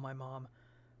 Don't call my mom.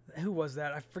 Who was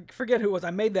that? I forget who it was.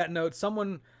 I made that note.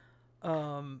 Someone at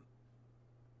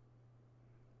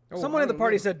the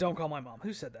party said, "Don't call my mom."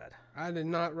 Who said that? I did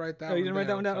not write that. Oh, you didn't write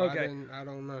that one down? So Okay. I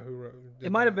don't know who wrote.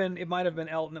 It might have been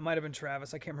Elton. It might have been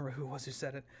Travis. I can't remember who it was who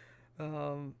said it.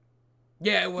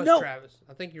 Yeah, it was No. Travis.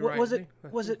 I think you're What right. was it?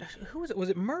 Who was it? Was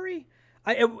it Murray?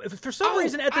 For some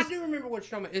reason at this, I do remember what you're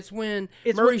talking about. It's when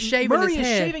it's Murray's when shaving Murray his is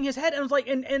head. shaving his head, and it was like,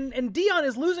 and Dion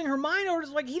is losing her mind over.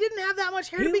 It's like he didn't have that much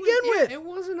hair to begin with. It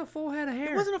wasn't a full head of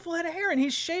hair. It wasn't a full head of hair, and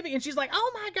he's shaving, and she's like,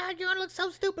 "Oh my God, you're gonna look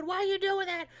so stupid. Why are you doing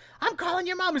that? I'm calling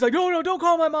your mom." He's like, "No, don't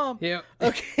call my mom." Yep.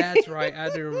 Okay. That's right. I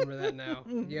do remember that now.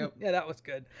 Yep. Yeah, that was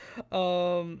good.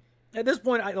 At this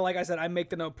point, like I said, I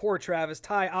make the note. Poor Travis.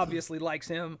 Ty obviously likes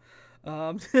him.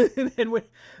 And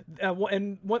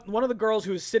one of the girls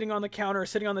who is sitting on the counter,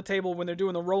 sitting on the table when they're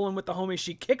doing the rolling with the homies,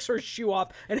 she kicks her shoe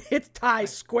off and hits Ty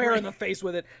square in the face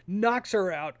with it, knocks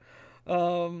her out.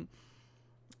 And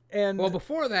Well,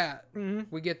 before that,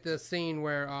 we get the scene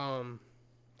where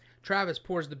Travis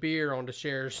pours the beer onto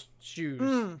Cher's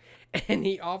shoes, and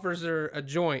he offers her a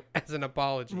joint as an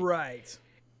apology. right.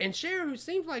 And Cher, who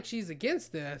seems like she's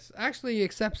against this, actually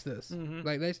accepts this.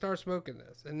 Like, they start smoking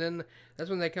this, and then that's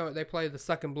when they play the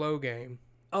suck and blow game.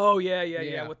 Oh yeah,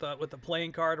 Yeah. with the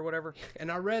playing card or whatever.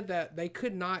 And I read that they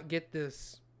could not get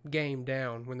this game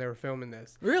down when they were filming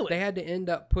this. Really? They had to end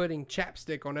up putting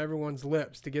chapstick on everyone's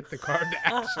lips to get the card to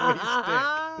actually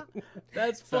stick.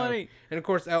 That's So- funny. And of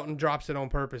course, Elton drops it on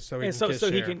purpose so he And can kiss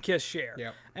Cher. he can kiss Cher.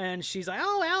 Yep. And she's like,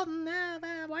 "Oh, Elton,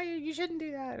 why you shouldn't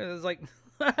do that?" And it's like,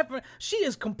 she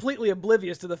is completely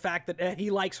oblivious to the fact that he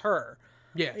likes her.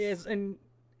 Yes. Yes, and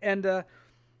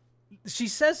she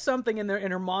says something in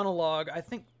her monologue. I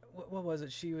think what was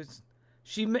it? She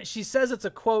says it's a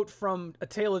quote from A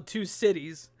Tale of Two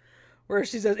Cities, where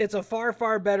she says it's a far,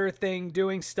 far better thing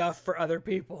doing stuff for other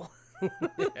people.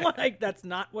 Like, that's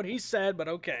not what he said, but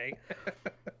okay.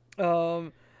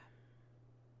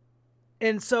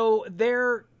 And so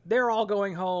they're all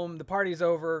going home. The party's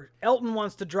over. Elton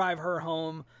wants to drive her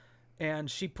home, and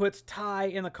she puts Ty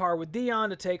in the car with Dion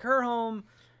to take her home.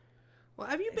 Well,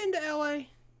 have you been to L.A.?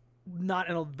 Not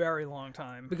in a very long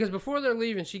time. Because before they're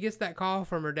leaving, she gets that call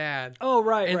from her dad. Oh,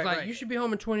 right, And right, it's like, right. you should be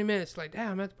home in 20 minutes. Like, Dad,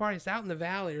 I'm at the party. It's out in the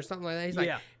valley or something like that. He's like,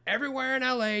 Yeah. everywhere in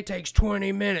L.A. takes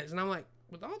 20 minutes. And I'm like,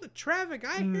 with all the traffic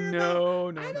I hear No,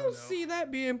 about, no, I no, don't no. see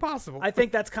that being possible. I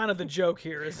think that's kind of the joke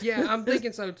here. Is Yeah, I'm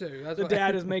thinking so too. That's the what-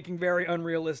 dad is making very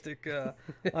unrealistic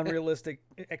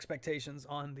expectations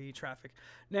on the traffic.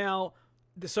 Now,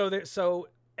 so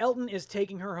Elton is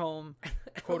taking her home,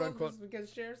 quote I love unquote. this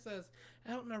because Cher says,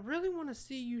 Elton, I really want to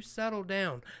see you settle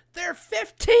down. They're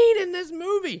 15 in this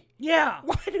movie. Yeah.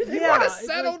 Why do they Yeah, want to it's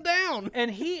settle like- down? And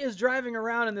he is driving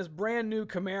around in this brand new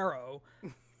Camaro,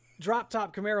 drop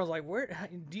top Camaro. Like,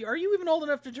 are you even old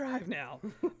enough to drive now?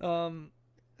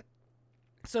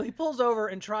 So he pulls over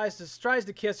and tries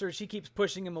to kiss her. She keeps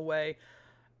pushing him away,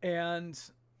 and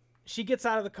she gets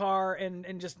out of the car and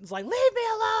just is like, "Leave me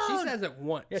alone." She says it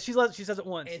once. Yeah, she says it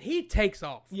once. And he takes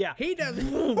off. Yeah. He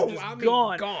doesn't.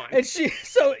 Gone. And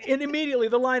and immediately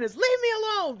the line is, "Leave me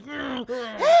alone."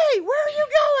 Hey, where are you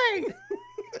going?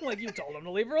 Like, you told him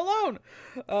to leave her alone.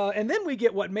 And then we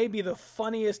get what may be the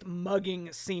funniest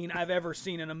mugging scene I've ever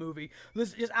seen in a movie.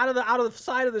 This just out of the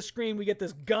side of the screen, we get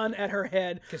this gun at her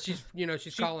head. Because she's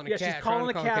calling a cab. She's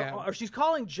calling a cab, or she's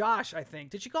calling Josh. I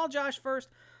think. Did she call Josh first?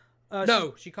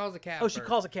 No, she calls a cab. Oh, she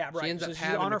calls a cab. Right. She ends up So she's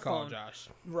having on her to call phone. Josh.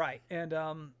 Right. And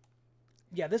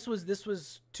yeah, this was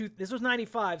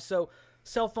 95. So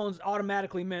cell phones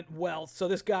automatically meant wealth. So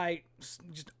this guy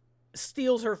just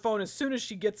steals her phone as soon as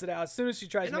she gets it out, as soon as she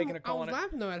tries making a call on I it. was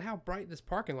laughing though at how bright this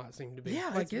parking lot seemed to be.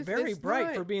 Yeah, like, it's very bright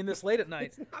not- for being this late at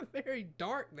night. It's not very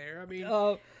dark there. I mean,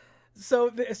 So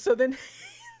then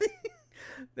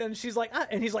then she's like,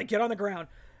 and he's like, "Get on the ground."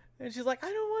 And she's like, "I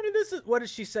don't want to." What did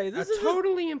she say? This a is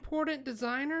totally important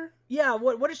designer. yeah.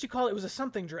 What did she call it? It was a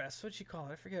something dress. What did she call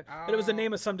it? I forget. But it was the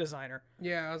name of some designer.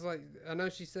 Yeah, I was like, I know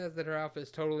she says that her outfit is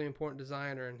totally important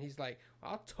designer, and he's like,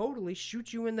 I'll totally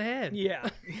shoot you in the head. Yeah.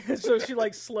 So she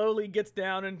like slowly gets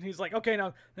down, and he's like, "Okay,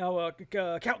 now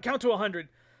count to 100,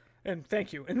 and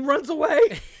thank you," and runs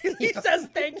away. He says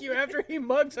thank you after he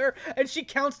mugs her, and she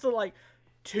counts to like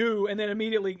 2, and then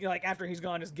immediately, like, after he's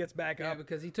gone, just gets back Yeah, up.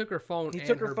 because he took her phone. He and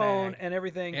took her phone bag, and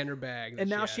everything, and her bag, and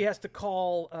now she has to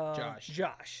call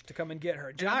Josh to come and get her.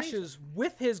 I Josh think- is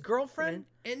with his girlfriend.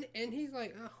 and he's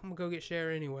like, oh, I'm gonna go get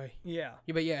Cher anyway. Yeah.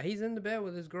 Yeah, but yeah, he's in the bed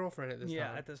with his girlfriend at this Yeah,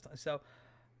 time. at this time. So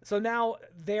So now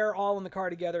they're all in the car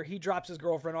together. He drops his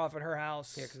girlfriend off at her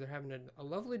house. Yeah, because they're having a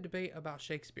lovely debate about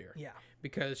Shakespeare. Yeah.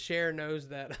 Because Cher knows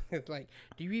that, it's like,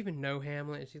 do you even know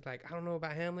Hamlet? And she's like, I don't know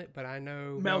about Hamlet, but I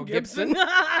know Mel Gibson.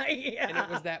 Yeah. And it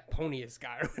was that Pontius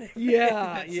guy or whatever.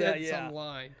 Yeah, that said some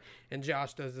line. And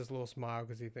Josh does this little smile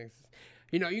because he thinks,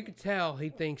 you can tell he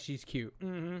thinks she's cute,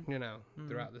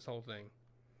 throughout this whole thing.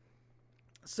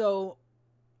 So,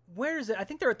 where is it? I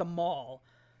think they're at the mall,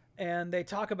 and they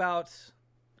talk about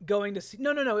going to see.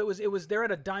 No. It was they're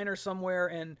at a diner somewhere,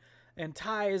 and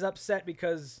Ty is upset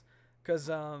because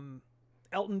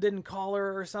Elton didn't call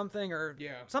her or something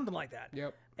something like that.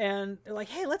 Yep. And they're like,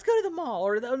 hey, let's go to the mall,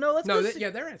 or no, let's go.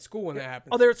 They're at school when that happens.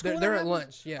 Oh, they're at school. They're at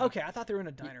lunch. Yeah. Okay, I thought they were in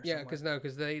a diner. Yeah, somewhere.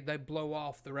 because they blow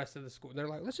off the rest of the school. They're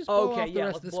like, let's just blow off the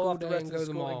rest of the school day and go to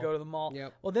the mall. And go to the mall.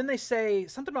 Yep. Well, then they say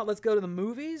something about let's go to the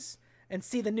movies and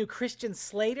see the new Christian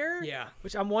Slater. Yeah.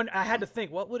 Which I had to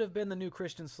think, what would have been the new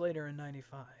Christian Slater in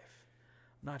 '95?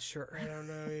 Not sure. I don't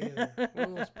know either. Well,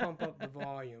 let's pump up the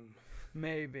volume.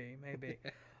 Maybe.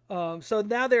 So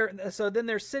now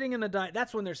they're sitting in a diner.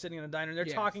 That's when they're sitting in a diner and they're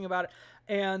talking about it,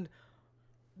 and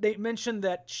they mentioned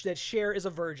that Cher is a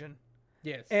virgin.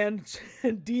 Yes. And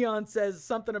Dion says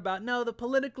something about, no, the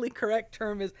politically correct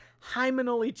term is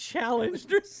hymenally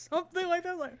challenged or something like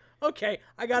that. I'm like, okay,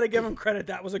 I got to give him credit.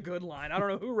 That was a good line. I don't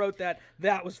know who wrote that.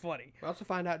 That was funny. We also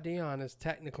find out Dion is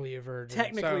technically a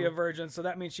virgin. A virgin, so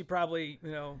that means she probably,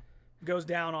 goes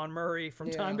down on Murray from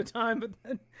time to time. But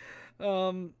then,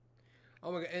 oh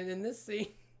my God! And in this scene,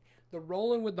 the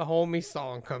 "Rolling with the Homies"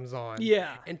 song comes on.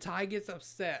 Yeah. And Ty gets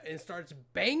upset and starts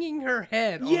banging her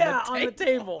head on the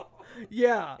table.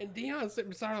 Yeah. And Dion's sitting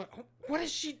beside her like, oh, what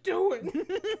is she doing?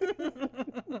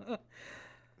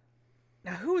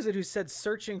 Now, who is it who said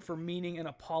searching for meaning in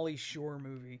a Pauly Shore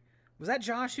movie? Was that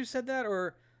Josh who said that,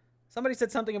 or somebody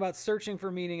said something about searching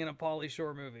for meaning in a Pauly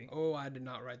Shore movie? Oh, I did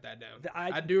not write that down.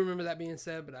 I do remember that being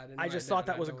said, but I didn't. I just thought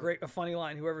that was a funny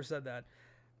line. Whoever said that.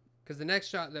 Because the next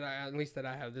shot that I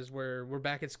have, this is where we're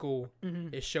back at school.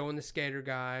 Mm-hmm. It's showing the skater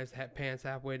guys, pants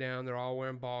halfway down. They're all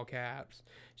wearing ball caps.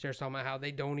 Cher's talking about how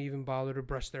they don't even bother to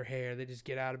brush their hair. They just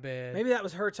get out of bed. Maybe that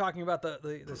was her talking about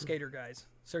the skater guys,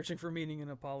 searching for meaning in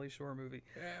a Pauly Shore movie.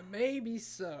 Maybe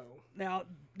so. Now,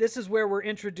 this is where we're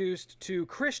introduced to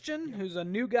Christian, who's a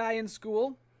new guy in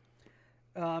school.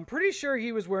 I'm pretty sure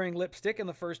he was wearing lipstick in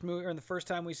the first movie, or in the first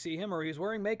time we see him, or he's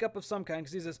wearing makeup of some kind,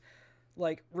 because he's this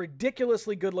like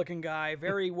ridiculously good-looking guy,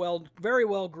 very well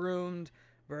groomed,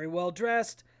 very well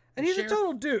dressed, and he's a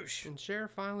total douche. And Cher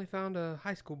finally found a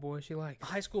high school boy she likes.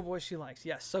 A high school boy she likes,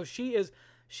 yes. So she is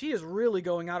really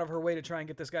going out of her way to try and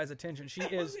get this guy's attention.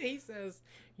 He says,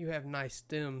 "You have nice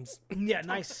stems." Yeah,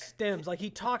 nice stems. Like, he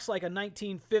talks like a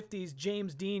 1950s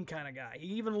James Dean kind of guy. He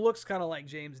even looks kind of like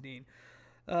James Dean.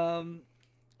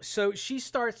 So she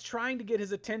starts trying to get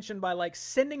his attention by like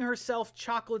sending herself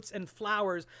chocolates and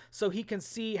flowers so he can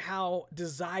see how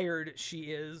desired she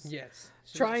is. Yes.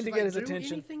 Trying to get his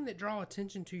attention. Anything that draw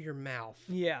attention to your mouth.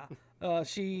 Yeah.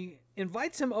 She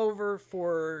invites him over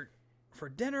for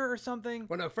dinner or something.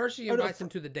 Well, no, first she invites him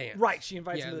to the dance. Right, she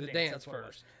invites him to the dance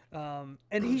first.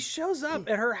 And he shows up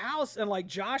at her house, and like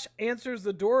Josh answers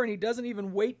the door, and he doesn't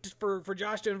even wait for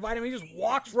Josh to invite him. He just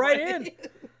walks right in.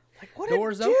 Like, what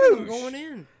Doors a douche. open, going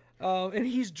in. And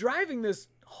he's driving this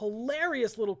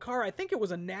hilarious little car. I think it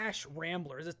was a Nash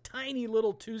Rambler. It's a tiny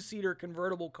little 2-seater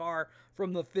convertible car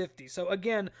from the 50s. So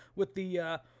again, with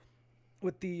the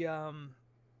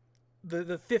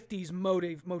 50s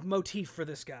motif for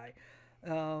this guy.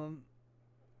 And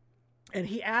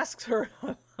he asks her,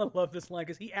 I love this line,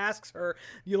 because he asks her,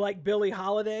 "You like Billie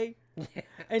Holiday?" Yeah.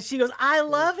 And she goes, "I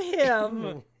love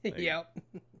him." Yep.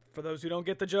 For those who don't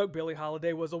get the joke, Billie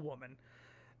Holiday was a woman.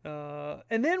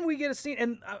 And then we get a scene,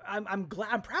 and I'm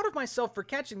proud of myself for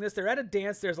catching this. They're at a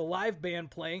dance. There's a live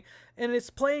band playing, and it's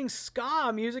playing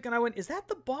ska music. And I went, "Is that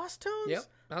the Boss Tones?"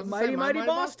 Yep. Mighty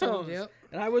Boss Tones. Yep.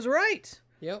 And I was right.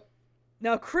 Yep.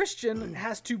 Now Christian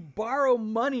has to borrow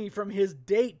money from his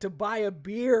date to buy a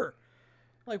beer.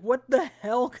 Like, what the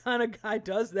hell kind of guy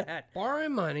does that?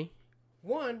 Borrowing money.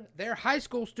 One, they're high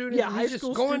school students. Yeah, and high he's just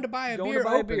school going to buy a beer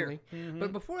openly. Mm-hmm.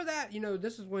 But before that,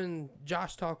 this is when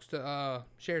Josh talks to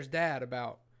Cher's dad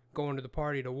about going to the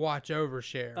party to watch over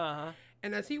Cher. Uh-huh.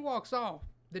 And as he walks off,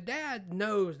 the dad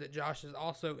knows that Josh is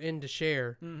also into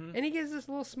Cher, and he gives this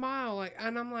little smile.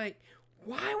 And I'm like,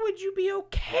 why would you be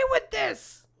okay with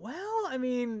this? Well, I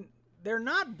mean, they're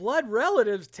not blood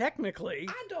relatives technically.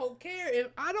 I don't care if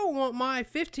I don't want my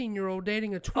 15-year-old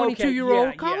dating a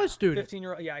 22-year-old college student.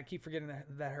 15-year-old. Yeah, I keep forgetting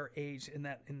that her age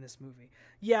in this movie.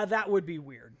 Yeah, that would be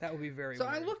weird. That would be very weird. So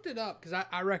I looked it up because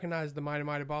I recognized the Mighty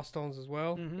Mighty Bosstones as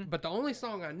well. Mm-hmm. But the only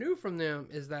song I knew from them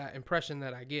is that Impression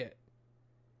That I Get.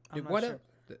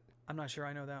 I'm not sure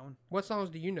I know that one. What songs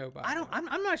do you know by them?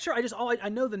 I'm not sure. I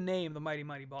know the name, the Mighty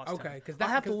Mighty Bosstones. Okay, because I'll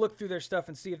have to look through their stuff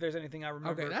and see if there's anything I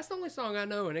remember. Okay, that's the only song I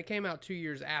know, and it came out 2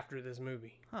 years after this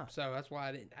movie. Huh. So that's why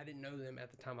I didn't know them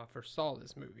at the time I first saw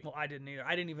this movie. Well, I didn't either.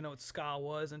 I didn't even know what ska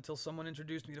was until someone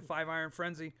introduced me to Five Iron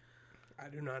Frenzy. I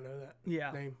do not know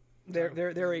that name.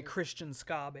 They're a Christian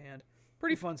ska band.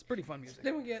 Pretty fun music.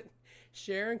 Then we get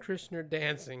Cher and Christian are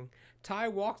dancing. Ty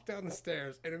walks down the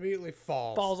stairs and immediately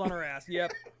falls. Falls on her ass.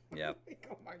 Yep.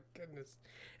 Oh my goodness.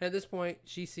 And at this point,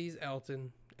 she sees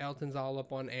Elton. Elton's all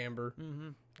up on Amber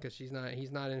because he's not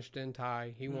interested in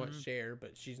Ty. He wants Cher,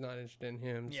 but she's not interested in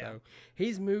him. Yeah. So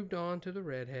he's moved on to the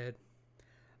redhead.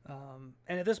 And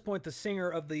at this point, the singer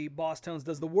of the Bosstones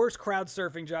does the worst crowd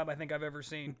surfing job I think I've ever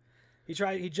seen.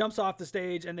 He jumps off the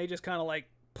stage and they just kind of like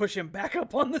push him back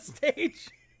up on the stage.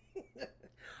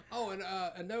 Oh, and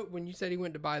a note, when you said he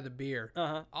went to buy the beer,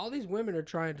 all these women are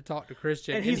trying to talk to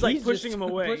Christian. And he's like pushing them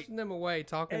away. Pushing them away,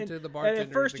 talking to the bartender. And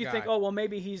at first you think, oh, well,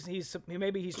 maybe he's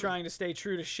trying to stay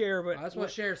true to Cher. But that's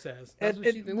what Cher says.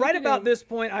 Right about this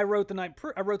point, I wrote the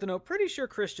note, pretty sure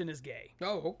Christian is gay.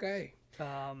 Oh, okay.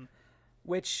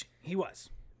 Which he was.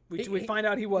 We find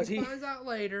out he was. He finds out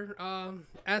later.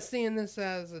 As seeing this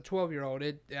as a 12-year-old,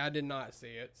 I did not see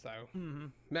it. So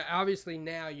obviously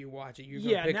now you watch it, you're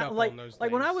gonna pick up on those things.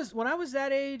 Like when I was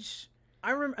that age,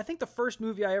 I remember. I think the first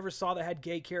movie I ever saw that had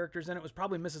gay characters in it was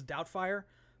probably Mrs. Doubtfire.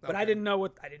 But I didn't know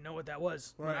what that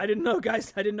was. Right. I didn't know,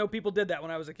 guys. I didn't know people did that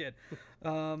when I was a kid.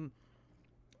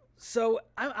 So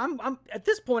I'm at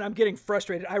this point I'm getting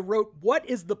frustrated. I wrote, "What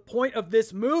is the point of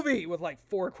this movie?" with like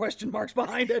 4 question marks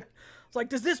behind it. It's like,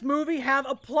 does this movie have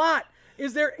a plot?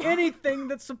 Is there anything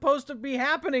that's supposed to be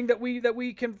happening that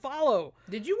we can follow?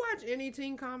 Did you watch any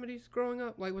teen comedies growing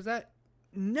up? Like, was that?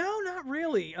 No, not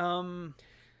really. I'm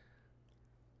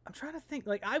trying to think.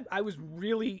 Like, I was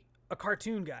really a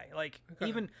cartoon guy. Like,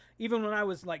 even when I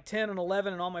was like 10 and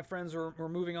 11 and all my friends were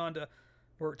moving on to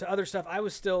other stuff, I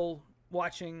was still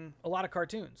watching a lot of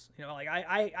cartoons. You know, like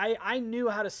I knew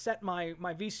how to set my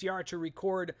VCR to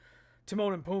record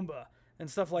Timon and Pumbaa and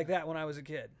stuff like that when I was a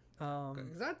kid.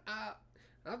 Because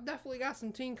I've definitely got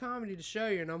some teen comedy to show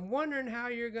you, and I'm wondering how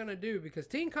you're gonna do, because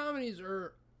teen comedies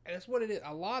that's what it is.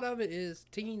 A lot of it is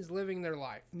teens living their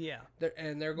life. Yeah.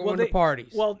 They're going to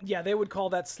parties. Well, yeah, they would call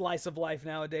that slice of life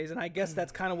nowadays, and I guess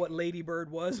that's kind of what Lady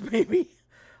Bird was, maybe.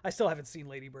 I still haven't seen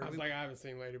Lady Bird. I haven't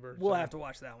seen Lady Bird. We'll have to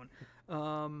watch that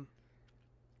one.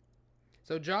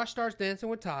 So Josh starts dancing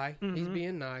with Ty. He's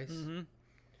being nice.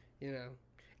 You know.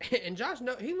 And Josh,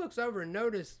 he looks over and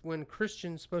notices when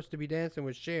Christian's supposed to be dancing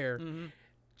with Cher.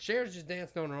 Cher's just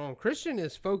dancing on her own. Christian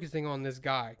is focusing on this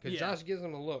guy because Josh gives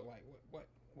him a look like,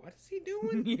 what is he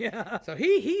doing? Yeah. So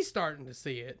he's starting to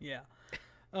see it. Yeah.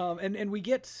 And we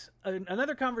get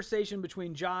another conversation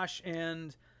between Josh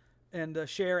and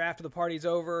Cher after the party's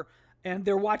over, and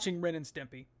they're watching Ren and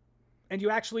Stimpy. And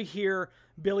you actually hear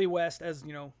Billy West as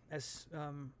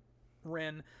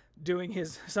Ren doing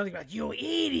his something about "you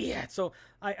idiot." So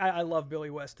I love Billy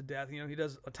West to death. You know, he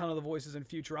does a ton of the voices in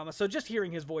Futurama. So just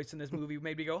hearing his voice in this movie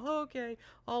made me go, oh, okay,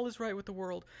 all is right with the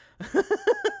world.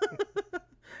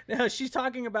 Now she's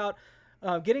talking about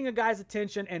getting a guy's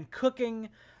attention and cooking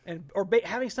or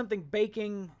having something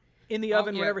baking in the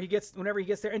oven whenever he gets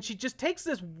there, and she just takes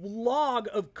this log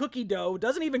of cookie dough,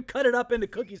 doesn't even cut it up into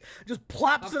cookies, just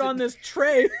plops it on this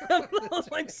tray,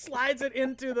 like slides it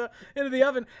into the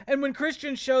oven. And when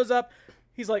Christian shows up,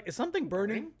 he's like, "Is something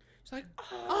burning?" She's like,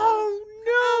 "Oh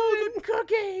no, the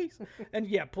cookies!"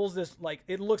 And pulls this, like,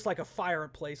 it looks like a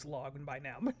fireplace log by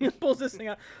now, but he pulls this thing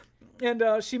out, and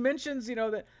she mentions,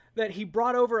 that he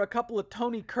brought over a couple of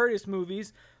Tony Curtis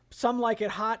movies. Some Like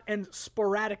It Hot and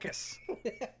Sporadicus.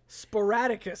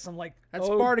 Sporadicus. I'm like, that's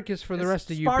Spartacus for the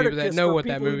rest of you people that know what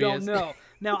that movie is. Know.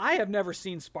 Now, I have never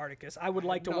seen Spartacus. I would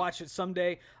like to watch it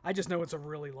someday. I just know it's a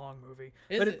really long movie.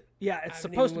 Is it? Yeah, it's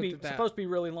supposed to be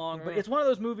really long, but it's one of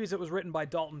those movies that was written by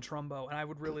Dalton Trumbo, and I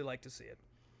would really like to see it.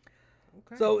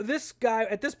 Okay. So this guy,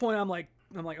 at this point, I'm like,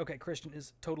 okay, Christian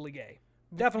is totally gay.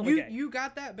 Definitely gay. You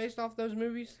got that based off those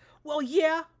movies? Well,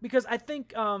 yeah, because I think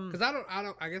because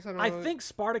I guess I don't know. I think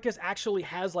Spartacus actually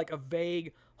has like a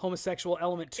vague homosexual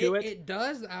element to it. It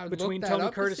does. Between Tony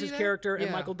Curtis's character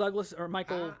and Michael Douglas or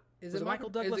Michael Is Was it Michael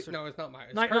Douglas? No, it's not Michael.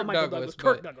 It's Not Kirk Michael Douglas.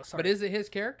 Kirk Douglas, sorry. But is it his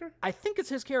character? I think it's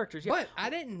his characters. Yeah. But I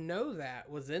didn't know that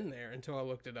was in there until I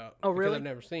looked it up. Oh, really? Because I've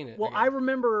never seen it. Well, I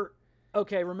remember.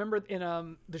 Okay, remember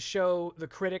in the show The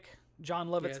Critic, John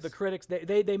Lovett's Yes. The Critics.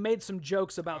 They made some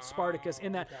jokes about Spartacus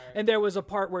in that, okay. and there was a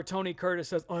part where Tony Curtis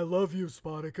says, "I love you,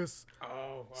 Spartacus."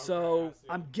 Oh, okay, So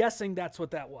I'm guessing that's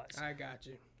what that was. I got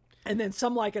you. And then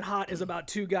Some Like It Hot is about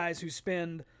two guys who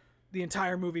spend the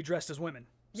entire movie dressed as women.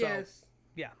 So, Yes.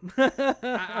 Yeah.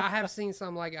 I have seen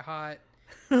Some Like It Hot.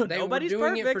 They Nobody's were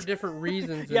doing it for perfect. different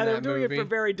reasons. Yeah, in they that were doing movie. it for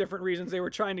very different reasons. They were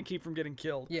trying to keep from getting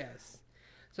killed. Yes.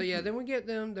 So yeah, then we get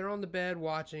them. They're on the bed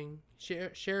watching.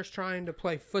 Cher's trying to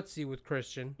play footsie with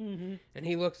Christian, and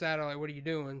he looks at her like, "What are you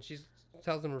doing?" She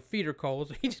tells him her feet are cold,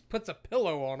 so he just puts a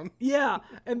pillow on him. Yeah,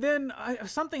 and then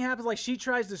something happens. Like she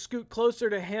tries to scoot closer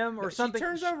to him or something. She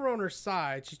turns over on her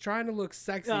side. She's trying to look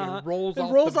sexy Uh-huh. and rolls and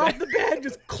off rolls the off bed. the bed,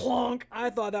 just clonk. I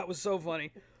thought that was so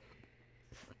funny.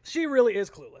 She really is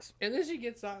clueless. And then she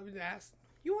gets up and asks,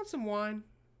 "You want some wine?"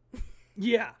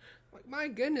 Yeah, Like, my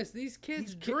goodness, these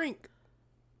kids drink.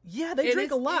 yeah, they And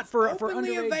drink a lot it's for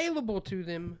openly underage. available to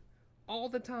them all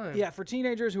the time. Yeah, for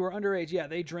teenagers who are underage, yeah,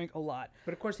 they drink a lot.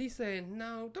 But of course, he's saying,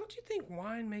 "No, don't you think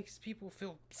wine makes people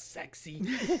feel sexy?"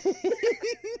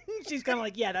 She's kind of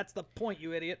like, yeah, that's the point,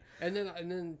 you idiot. And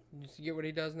then you get what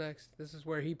he does next. This is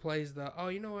where he plays the, "Oh,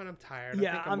 you know what? I'm tired. I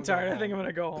Yeah, think I'm gonna tired. go I think I'm home."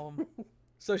 gonna go home.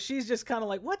 So she's just kind of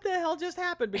like, what the hell just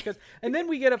happened? Because, and then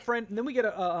we get a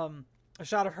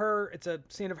shot of her. It's a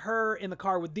scene of her in the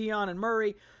car with Dion and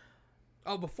Murray.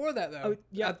 Oh, before that though, Oh,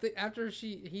 yeah. After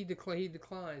he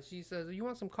declines, she says, "You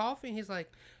want some coffee?" And he's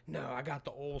like, "No, I got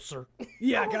the ulcer."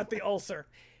 Yeah, got the ulcer.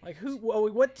 Like who?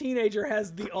 What teenager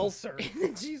has the ulcer?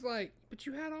 And she's like, "But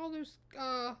you had all those,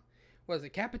 what is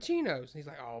it, cappuccinos?" And he's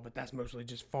like, "Oh, but that's mostly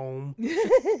just foam."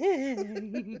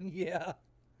 Yeah.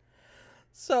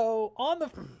 So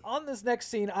on this next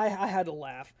scene, I had to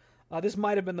laugh. This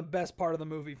might have been the best part of the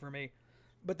movie for me.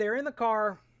 But they're in the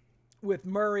car with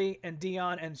Murray and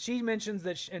Dion, and she mentions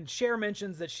that, and Cher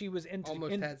mentions that she was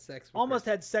Almost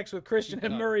had sex with Christian,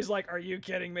 and Murray's like, "Are you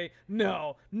kidding me?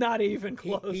 No, not even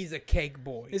close." He's a cake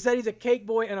boy. He said he's a cake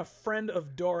boy and a friend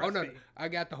of Dorothy. Oh, no, I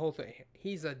got the whole thing.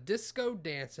 He's a disco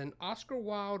dancing, Oscar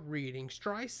Wilde reading,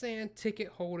 Streisand ticket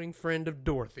holding friend of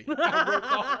Dorothy. I wrote the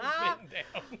whole thing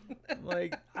down.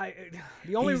 Like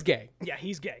he's gay. Yeah,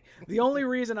 he's gay. The only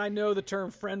reason I know the term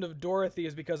friend of Dorothy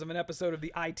is because of an episode of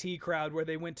the IT Crowd where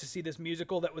they went to see this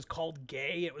musical that was called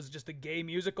Gay. It was just a gay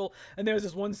musical, and there was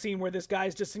this one scene where this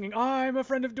guy's just singing, "I'm a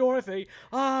friend of Dorothy.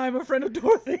 I'm a friend of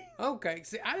Dorothy." Okay,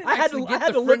 see, I had didn't to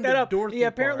get the look friend that of up. Dorothy Yeah,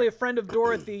 apparently part. a friend of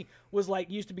Dorothy was like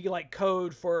used to be like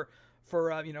code for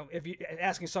if you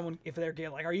asking someone if they're gay,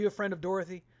 like, "Are you a friend of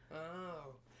Dorothy?"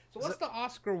 Oh, so what's the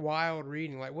Oscar Wilde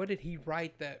reading like? What did he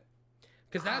write that?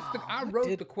 Because I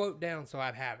wrote the quote down so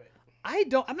I'd have it.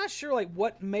 I'm not sure like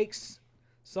what makes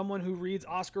someone who reads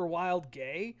Oscar Wilde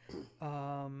gay.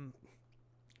 I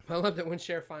love that when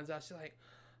Cher finds out, she's like,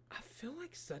 "I feel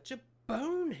like such a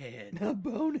bonehead." A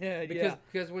bonehead,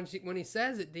 Because when he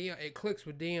says it, Dion, it clicks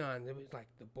with Dion. It was like,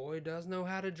 the boy does know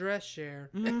how to dress, Cher.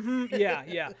 Mm-hmm.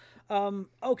 Yeah.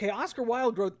 Okay, Oscar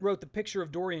Wilde wrote The Picture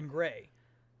of Dorian Gray.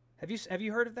 Have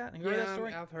you heard of that? Have you heard of that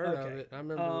story? I've heard of it. I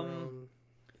remember.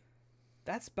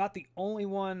 That's about the only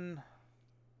one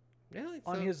Really?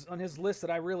 on his list that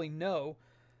I really know.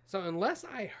 So unless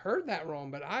I heard that wrong,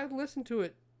 but I listened to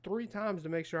it 3 times to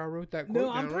make sure I wrote that quote No,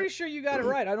 down I'm pretty sure you got it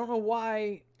right. I don't know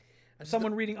why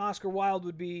someone reading Oscar Wilde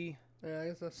would be Yeah, I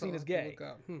guess that's seen as something to gay. look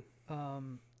up.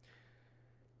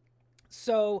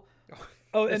 So,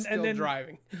 It's and still then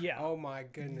driving. Yeah. Oh my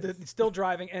goodness. Still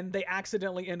driving, and they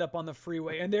accidentally end up on the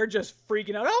freeway, and they're just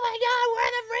freaking out. "Oh my God, we're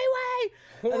on the freeway!"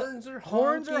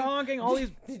 Horns are honking. All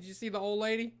these. Did you see the old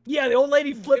lady? Yeah, the old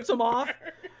lady flips them off,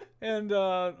 and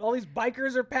all these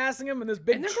bikers are passing them, and this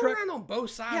big And they're truck. going around on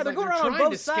both sides. Yeah, they're like going around on trying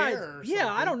both to scare sides. her or Yeah, I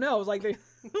something. don't know. It was like they,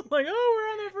 like, "Oh,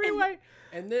 we're on the freeway."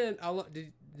 And then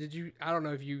did you? I don't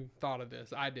know if you thought of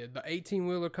this. I did. The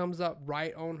 18-wheeler comes up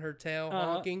right on her tail,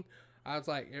 honking. I was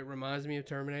like, it reminds me of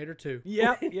Terminator 2.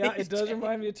 Yeah, it does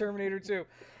remind me of Terminator 2.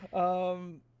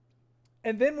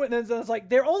 And then when it's like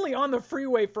they're only on the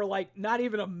freeway for like not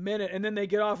even a minute, and then they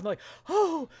get off and like,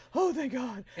 oh, thank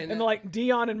God. And like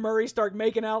Dion and Murray start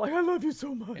making out like, "I love you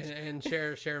so much." And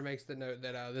Cher makes the note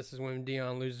that this is when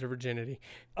Dion loses her virginity.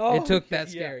 Oh, it took that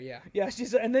scare, yeah. Yeah,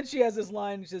 and then she has this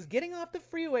line. She says, "Getting off the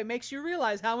freeway makes you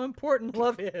realize how important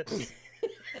love is."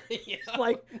 Yeah.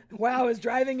 Like, wow, is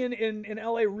driving in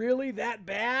LA really that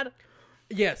bad?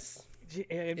 Yes.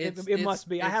 It must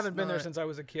be. I it's haven't been there not. since I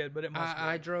was a kid, but it must be.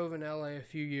 I drove in LA a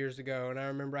few years ago, and I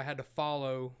remember I had to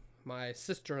follow my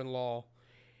sister-in-law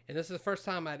And this is the first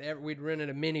time we'd rented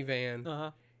a minivan.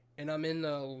 Uh-huh. And I'm in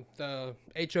the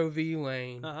HOV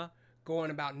lane. Uh-huh. Going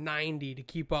about 90 to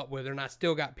keep up with her, and I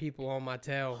still got people on my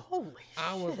tail. Holy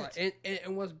I was shit. like,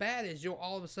 and what's bad is you'll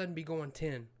all of a sudden be going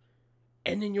 10,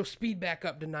 and then you'll speed back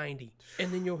up to 90,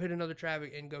 and then you'll hit another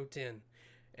traffic and go 10.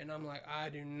 And I'm like, I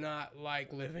do not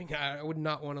like living. I would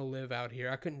not want to live out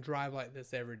here. I couldn't drive like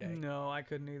this every day. No, I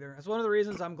couldn't either. That's one of the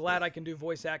reasons I'm glad I can do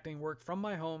voice acting work from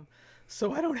my home,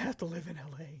 so I don't have to live in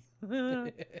LA.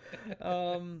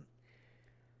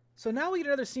 So now we get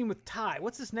another scene with Ty.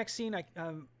 What's this next scene?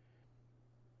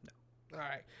 All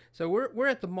right, so we're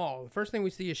at the mall. The first thing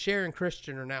we see is Cher and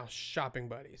Christian are now shopping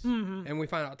buddies, and we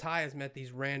find out Ty has met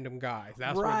these random guys.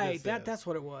 That's right. What this is. That's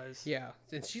what it was. Yeah,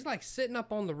 and she's like sitting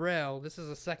up on the rail. This is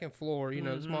a second floor,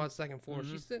 the smallest second floor.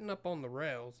 She's sitting up on the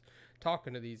rails,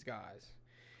 talking to these guys,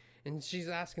 and she's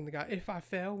asking the guy, "If I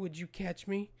fell, would you catch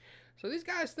me?" So these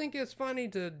guys think it's funny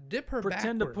to dip her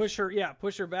pretend backwards. to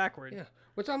push her backward. Yeah,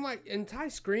 which I'm like, and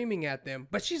Ty's screaming at them,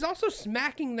 but she's also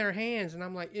smacking their hands, and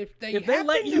I'm like, if they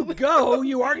let you go,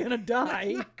 you are gonna die.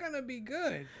 It's not gonna be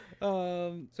good.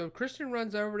 So Christian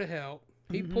runs over to help.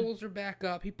 He pulls her back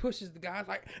up. He pushes the guy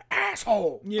like,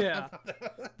 asshole. Yeah,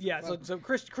 yeah. So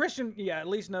Christian, at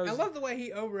least knows. I love the way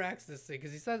he overacts this thing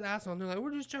because he says asshole, and they're like,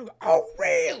 we're just joking. Oh,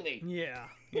 really?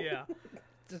 Yeah.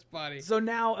 Just funny. So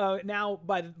now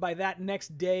by that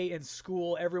next day in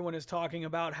school, everyone is talking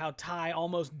about how Ty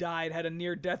almost died, had a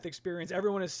near-death experience.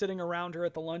 Everyone is sitting around her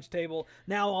at the lunch table.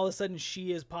 Now all of a sudden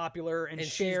she is popular and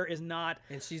Cher is not.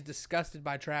 And she's disgusted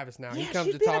by Travis now. Yeah, he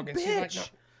comes to talk and she's like, no.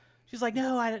 She's like,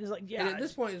 no, I didn't. Like, yeah. And at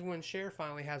this point is when Cher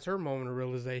finally has her moment of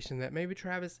realization that maybe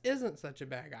Travis isn't such a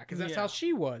bad guy because that's how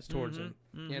she was towards him,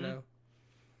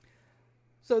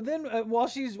 So then, while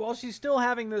she's still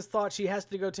having this thought, she has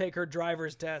to go take her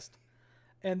driver's test,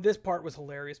 and this part was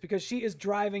hilarious because she is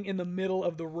driving in the middle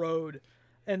of the road,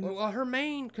 and well, her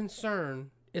main concern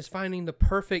is finding the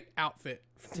perfect outfit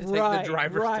to take the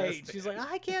driver's test. She's like,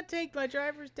 I can't take my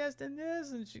driver's test in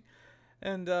this, and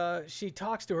she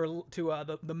talks to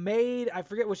the maid. I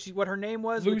forget what her name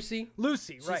was. Lucy,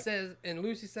 right? She says, and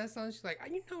Lucy says something. She's like,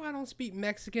 I don't speak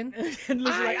Mexican. And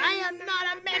Lucy's like, I am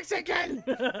not a Mexican.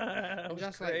 I'm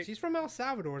just like, she's from El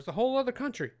Salvador. It's a whole other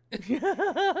country. She's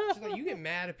like, you get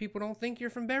mad if people don't think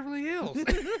you're from Beverly Hills.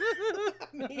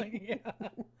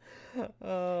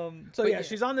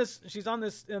 She's on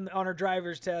this on her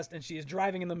driver's test, and she is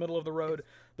driving in the middle of the road.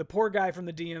 The poor guy from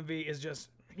the DMV is just.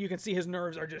 You can see his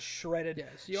nerves are just shredded. Yeah,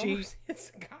 she almost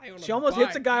hits a guy on a bike. She almost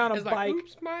hits a guy on a bike. Like,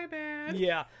 oops, my bad.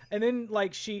 Yeah, and then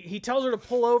like he tells her to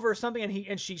pull over or something,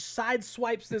 and she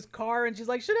sideswipes this car, and she's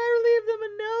like, "Should I leave them a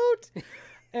note?"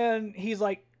 And he's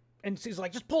like, and she's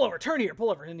like, "Just pull over, turn here, pull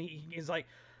over." And he's like,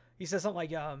 he says something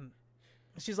like,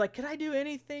 she's like, "Could I do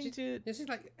anything to?" And she's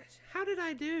like, "How did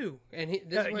I do?" And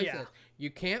this is what he says: "You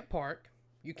can't park,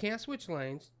 you can't switch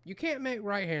lanes, you can't make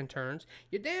right-hand turns,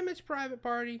 you damage private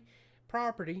property,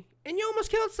 and you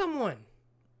almost killed someone.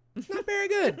 It's not very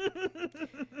good."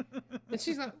 And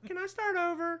she's like, "Can I start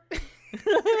over?"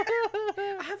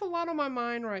 I have a lot on my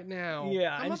mind right now.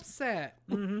 Yeah, I'm upset.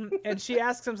 And she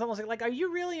asks him something like, "Are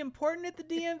you really important at the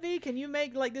DMV? Can you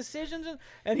make like decisions?"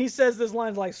 And he says this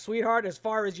line like, "Sweetheart, as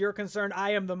far as you're concerned, I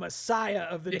am the messiah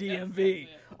of the DMV."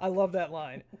 I love that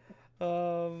line.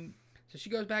 So she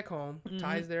goes back home.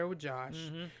 Ty's there with Josh.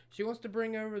 She wants to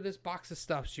bring over this box of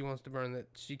stuff she wants to burn that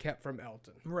she kept from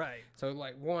Elton. Right. So,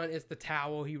 like, one is the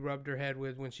towel he rubbed her head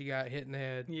with when she got hit in the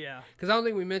head. Yeah. Because I don't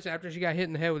think we mentioned after she got hit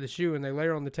in the head with a shoe and they lay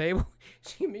her on the table,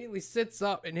 she immediately sits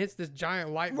up and hits this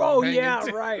giant light bulb. Oh, yeah,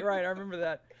 right. I remember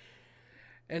that.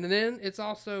 And then it's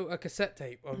also a cassette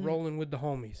tape of Rolling with the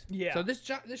Homies. Yeah. So this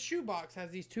shoebox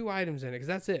has these 2 items in it because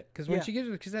that's it. Because when she gives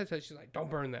her the cassette tape, she's like, "Don't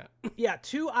burn that." Yeah,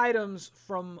 2 items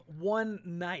from one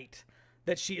night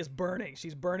that she is burning.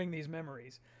 She's burning these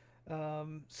memories.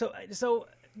 So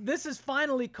this is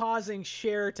finally causing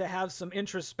Cher to have some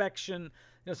introspection,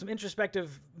 some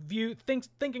introspective view,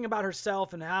 thinking about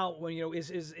herself and how, when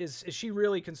is she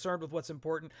really concerned with what's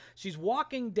important? She's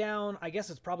walking down, I guess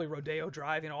it's probably Rodeo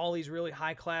Drive, all these really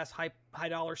high class, high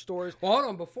dollar stores. Well, hold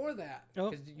on, before that,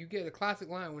 because you get a classic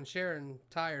line when Cher and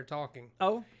Ty are talking.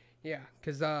 Oh, yeah,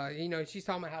 because she's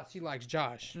talking about how she likes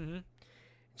Josh.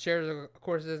 Cher, of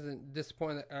course, isn't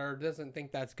disappointed or doesn't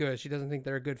think that's good. She doesn't think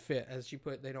they're a good fit, as she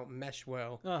put. They don't mesh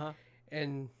well.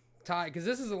 And Ty, because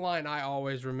this is a line I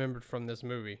always remembered from this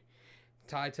movie.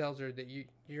 Ty tells her that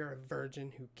you're a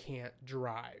virgin who can't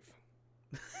drive.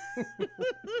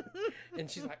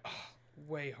 And she's like, "Oh,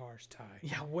 way harsh, Ty.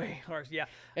 Yeah, way harsh. Yeah.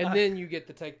 And then you get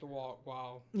to take the walk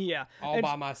while All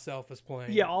By Myself is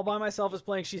playing. Yeah, All By Myself is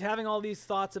playing. She's having all these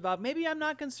thoughts about maybe I'm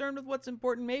not concerned with what's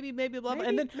important. Maybe blah blah.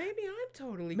 And then maybe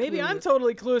I'm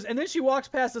totally clueless. And then she walks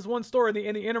past this one store, and the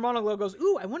inner monologue goes,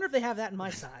 "Ooh, I wonder if they have that in my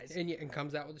size." and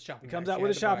comes out with a shopping. Comes out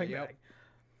with a shopping bag.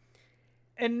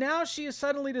 And now she is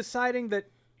suddenly deciding that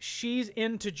she's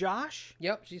into Josh.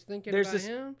 Yep, she's thinking about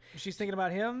him. She's thinking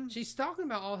about him. She's talking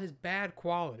about all his bad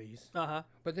qualities. Uh-huh.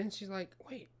 But then she's like,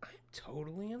 wait, I'm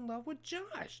totally in love with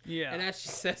Josh. Yeah. And as she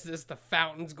says this, the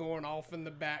fountain's going off in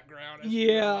the background.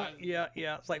 Yeah.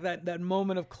 It's like that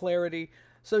moment of clarity.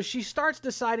 So she starts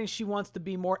deciding she wants to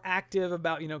be more active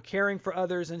about, caring for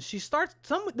others. And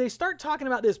they start talking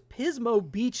about this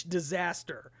Pismo Beach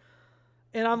disaster.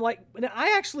 And I'm like,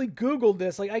 I actually Googled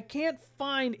this. Like, I can't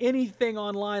find anything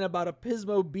online about a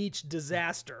Pismo Beach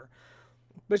disaster.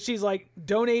 But she's like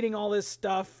donating all this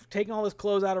stuff, taking all this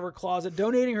clothes out of her closet,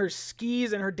 donating her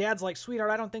skis. And her dad's like, sweetheart,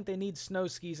 I don't think they need snow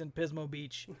skis in Pismo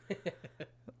Beach.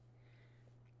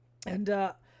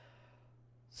 And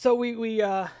so we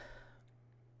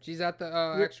she's at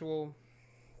the actual...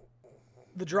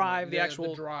 The drive,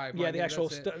 the drive. Yeah, the actual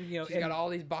stuff. She's got all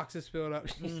these boxes filled up.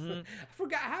 I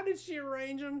forgot, how did she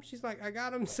arrange them? She's like, I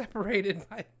got them separated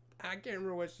by... I can't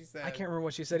remember what she said. I can't remember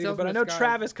what she said either, but I know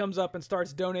Travis comes up and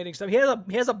starts donating stuff. He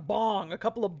has a bong, a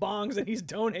couple of bongs that he's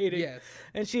donating. Yes.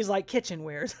 And she's like,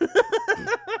 kitchenwares.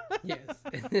 Yes.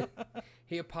 And then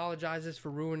he apologizes for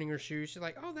ruining her shoes. She's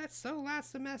like, oh, that's so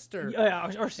last semester.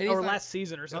 Yeah, or like, last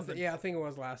season or something. Yeah, I think it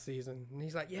was last season. And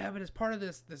he's like, yeah, but as part of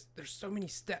this there's so many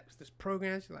steps. This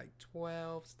program is like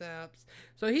 12 steps.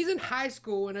 So he's in high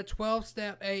school in a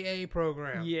 12-step AA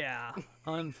program. Yeah,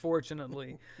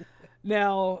 unfortunately.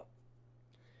 Now...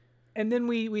 And then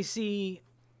we see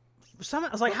some. I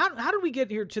was like, how did we get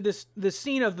here to this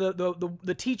scene of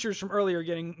the teachers from earlier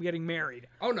getting married?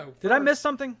 Oh no! Did I miss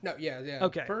something? No, yeah.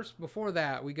 Okay. First, before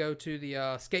that, we go to the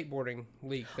skateboarding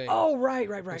league thing. Oh right.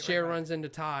 Cher runs into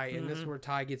Ty, and this is where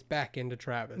Ty gets back into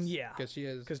Travis. Yeah,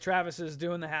 because Travis is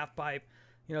doing the half pipe.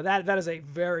 That is a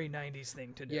very 90s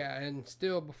thing to do. Yeah, and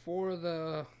still before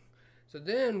the. So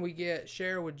then we get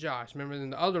Cher with Josh. Remember,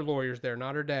 then the other lawyer's there,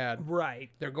 not her dad. Right.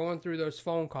 They're going through those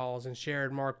phone calls, and Cher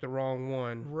had marked the wrong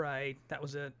one. Right. That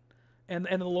was it. And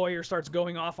the lawyer starts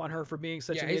going off on her for being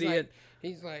such an idiot.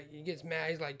 He gets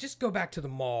mad. He's like, just go back to the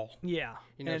mall. Yeah.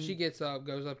 And she gets up,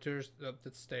 goes up to up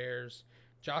the stairs.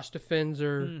 Josh defends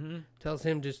her, tells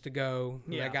him just to go.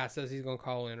 Yeah. That guy says he's going to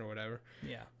call in or whatever.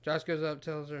 Yeah. Josh goes up,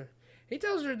 he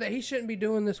tells her that he shouldn't be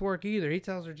doing this work either. He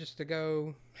tells her just to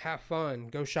go have fun,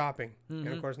 go shopping. And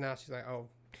of course now she's like, oh,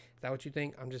 is that what you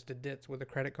think? I'm just a ditz with a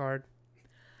credit card?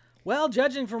 Well,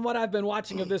 judging from what I've been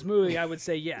watching of this movie, I would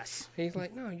say yes. He's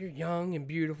like, no, you're young and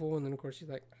beautiful. And then of course she's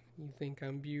like, you think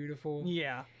I'm beautiful?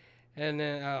 Yeah. And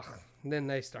then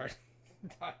they start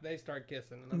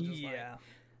kissing. And I'm just like,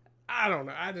 I don't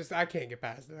know. I can't get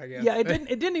past it, I guess. Yeah, it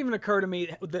didn't even occur to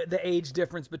me the age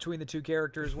difference between the two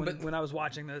characters when I was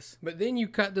watching this. But then you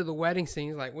cut to the wedding scene.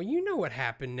 It's like, well, you know what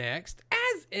happened next.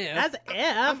 As if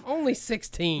I'm only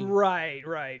 16. Right.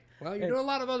 Well, you're doing a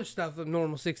lot of other stuff that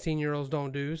normal 16-year-olds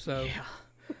don't do, so... Yeah.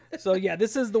 So, yeah,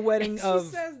 this is the wedding she of...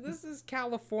 She says this is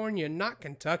California, not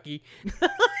Kentucky.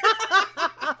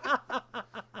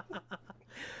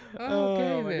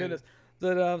 Oh, my goodness.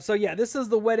 So yeah, this is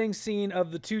the wedding scene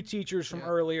of the two teachers from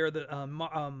earlier,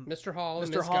 Mr. Hall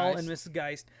and Mrs.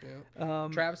 Geist. Yeah.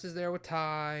 Travis is there with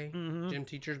Ty. Gym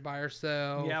teacher's by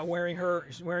herself. Yeah, wearing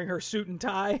her suit and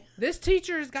tie. This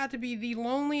teacher has got to be the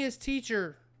loneliest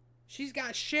teacher. She's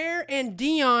got Cher and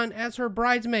Dion as her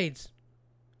bridesmaids,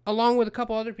 along with a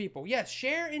couple other people. Yes,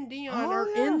 Cher and Dion are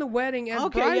in the wedding as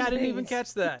bridesmaids. Yeah, I didn't even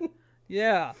catch that.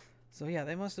 Yeah. So yeah,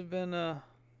 they must have been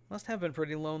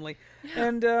pretty lonely. Yeah.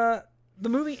 And the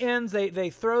movie ends. They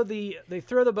throw the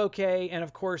bouquet, and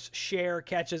of course Cher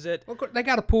catches it. Well, they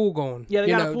got a pool going. Yeah, they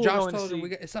got a pool Josh going. Josh told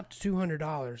her it's up to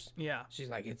 $200. Yeah. She's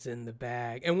like, it's in the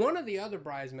bag. And one of the other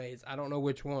bridesmaids, I don't know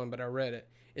which one, but I read it,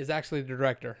 is actually the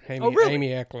director, Amy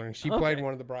Eckler. She played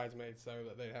one of the bridesmaids so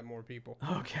that they'd have more people.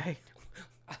 Okay.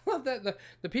 I love that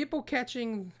the people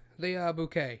catching the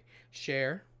bouquet: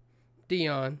 Cher,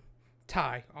 Dion,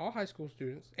 Ty, all high school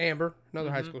students. Amber, another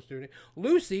high school student.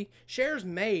 Lucy, Cher's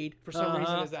maid, for some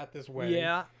reason, is at this wedding.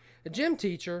 Yeah. A gym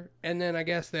teacher, and then I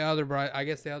guess the other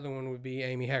one would be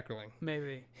Amy Heckerling.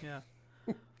 Maybe, yeah.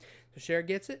 So Cher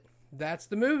gets it. That's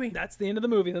the movie. That's the end of the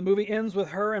movie. The movie ends with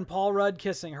her and Paul Rudd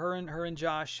kissing. Her and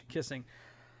Josh kissing.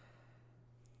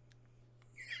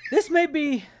 This may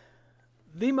be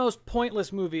the most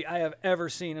pointless movie I have ever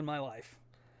seen in my life.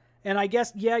 And I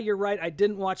guess, yeah, you're right. I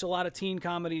didn't watch a lot of teen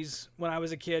comedies when I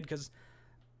was a kid because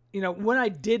when I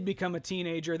did become a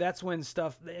teenager, that's when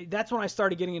I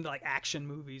started getting into like action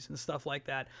movies and stuff like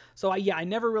that. So I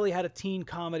never really had a teen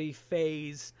comedy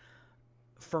phase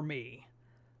for me.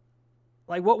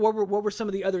 Like what were some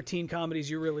of the other teen comedies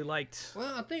you really liked?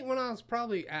 Well, I think when I was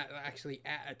probably at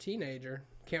a teenager,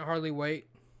 Can't Hardly Wait.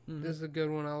 Mm-hmm. This is a good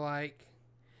one I like.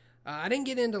 I didn't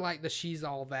get into like the She's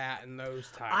All That and those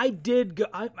types. I did go.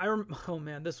 Oh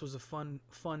man, this was a fun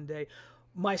day.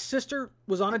 My sister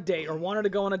was on a date or wanted to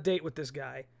go on a date with this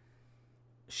guy.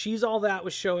 She's All That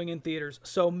was showing in theaters.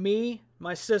 So me,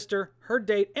 my sister, her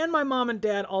date, and my mom and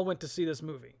dad all went to see this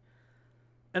movie.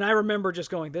 And I remember just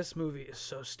going, this movie is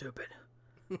so stupid.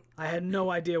 I had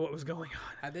no idea what was going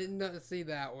on. I didn't see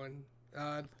that one.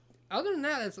 Other than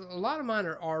that, a lot of mine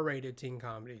are R-rated teen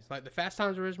comedies. Like The Fast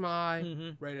Times at Ridgemont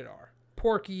High, rated R.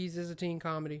 Porky's is a teen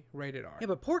comedy, rated R. Yeah,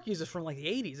 but Porky's is from like the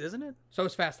 80s, isn't it? So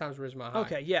is Fast Times at Ridgemont High.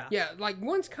 Okay, yeah. Yeah, like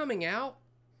one's coming out.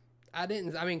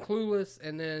 Clueless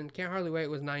and then Can't Hardly Wait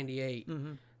was 98.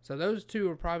 Mm-hmm. So those two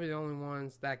are probably the only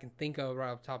ones that I can think of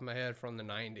right off the top of my head from the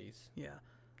 90s. Yeah.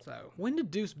 So when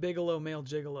did Deuce Bigalow, Male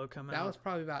Gigolo come out? That was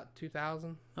probably about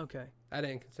 2000. Okay. I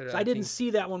didn't consider that. I didn't see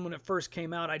that one when it first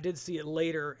came out. I did see it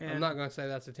later. And I'm not going to say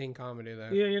that's a teen comedy, though.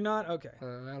 Yeah, you're not? Okay.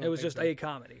 It was just so. a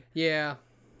comedy. Yeah,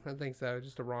 I think so.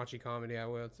 Just a raunchy comedy, I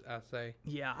say.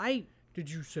 Yeah, Did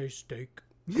you say steak?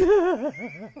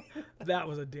 That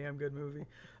was a damn good movie.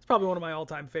 It's probably one of my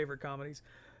all-time favorite comedies.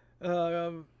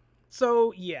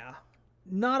 So, yeah.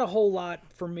 Not a whole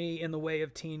lot for me in the way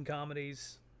of teen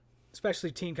comedies,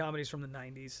 especially teen comedies from the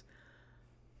 90s.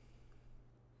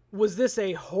 Was this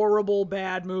a horrible,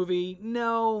 bad movie?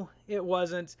 No, it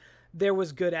wasn't. There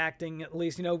was good acting, at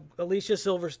least. Alicia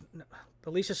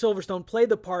Silverstone played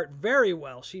the part very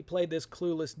well. She played this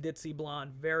clueless, ditzy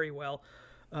blonde very well.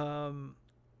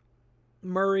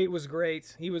 Murray was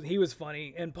great. He was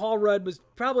funny. And Paul Rudd was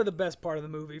probably the best part of the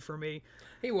movie for me.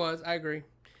 He was. I agree.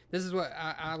 This is what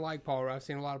I like Paul Rudd. I've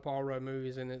seen a lot of Paul Rudd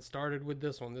movies, and it started with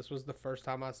this one. This was the first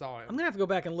time I saw him. I'm going to have to go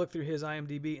back and look through his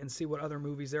IMDb and see what other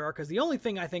movies there are, because the only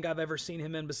thing I think I've ever seen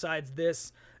him in besides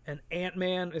this and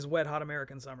Ant-Man is Wet Hot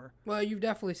American Summer. Well, you've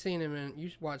definitely seen him in... You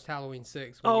watched Halloween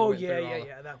 6. Oh,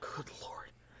 yeah. That, good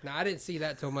Lord. No, I didn't see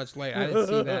that till much later. I didn't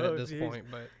see that at this point,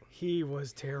 but... He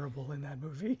was terrible in that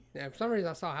movie. Yeah, for some reason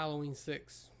I saw Halloween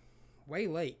 6 way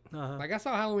late. Like I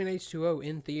saw Halloween H2O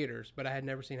in theaters, but I had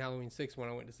never seen Halloween 6 when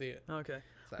I went to see it. Okay.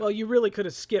 So. Well, you really could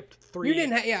have skipped 3. You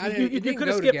didn't. You could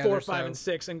have skipped 4, 5, and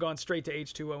 6 and gone straight to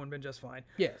H2O and been just fine.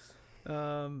 Yes.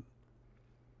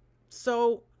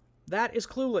 So that is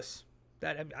Clueless.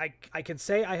 That I can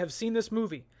say I have seen this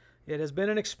movie. It has been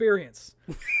an experience.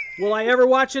 Will I ever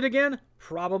watch it again?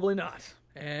 Probably not.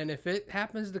 And if it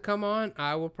happens to come on,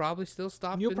 I will probably still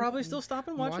stop. You'll probably still stop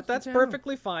and watch it. That's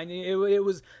perfectly fine. It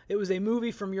was a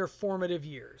movie from your formative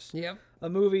years. Yep. A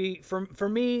movie for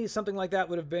me, something like that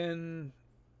would have been,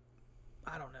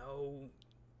 I don't know,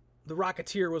 The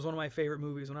Rocketeer was one of my favorite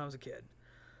movies when I was a kid.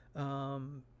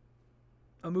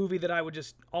 A movie that I would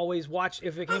just always watch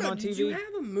if it came on TV. Did you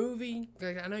have a movie?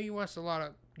 Like, I know you watched a lot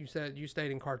of. You said you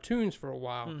stayed in cartoons for a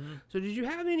while. Mm-hmm. So did you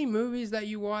have any movies that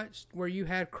you watched where you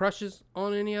had crushes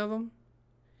on any of them?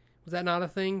 Was that not a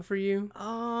thing for you?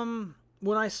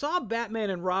 When I saw Batman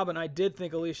and Robin, I did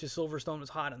think Alicia Silverstone was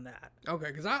hot in that. Okay,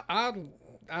 because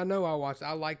I know I watched.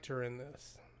 I liked her in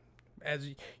this as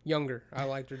younger. I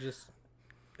liked her just.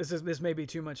 This may be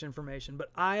too much information, but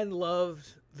I loved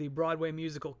the Broadway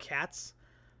musical Cats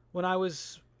when I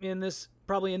was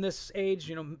probably in this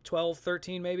age, 12,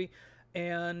 13 maybe.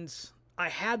 And I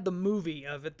had the movie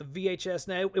of it, the VHS.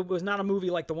 Now, it was not a movie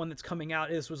like the one that's coming out.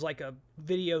 This was like a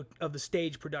video of the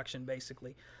stage production,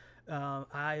 basically.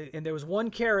 And there was one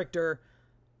character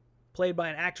played by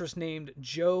an actress named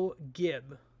Jo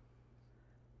Gibb.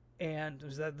 And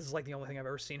this is like the only thing I've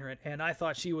ever seen her in. And I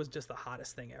thought she was just the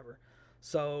hottest thing ever.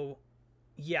 So,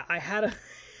 yeah, I had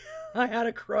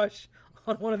a crush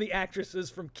on one of the actresses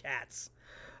from Cats.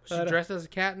 Was she dressed as a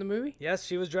cat in the movie? Yes,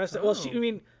 she was dressed. Well,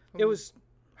 it was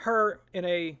her in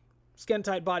a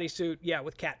skin-tight bodysuit,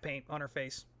 with cat paint on her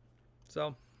face.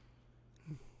 So,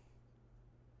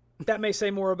 that may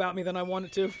say more about me than I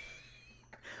wanted to.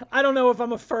 I don't know if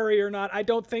I'm a furry or not. I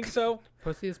don't think so.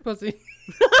 Pussy is pussy.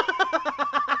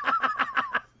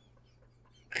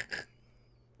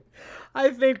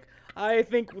 I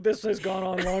think this has gone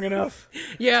on long enough.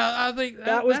 Yeah, I think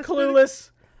that was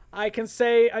Clueless. I can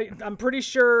say I'm pretty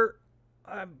sure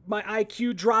my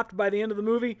IQ dropped by the end of the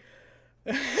movie.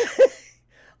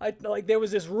 there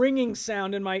was this ringing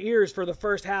sound in my ears for the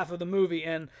first half of the movie,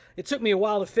 and it took me a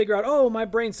while to figure out, oh, my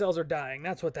brain cells are dying.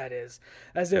 That's what that is.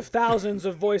 As if thousands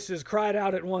of voices cried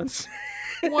out at once.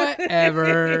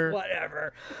 Whatever.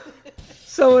 Whatever.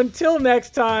 So until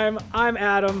next time, I'm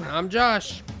Adam. I'm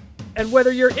Josh. And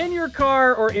whether you're in your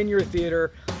car or in your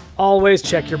theater, always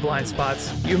check your blind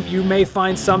spots. You may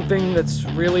find something that's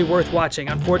really worth watching.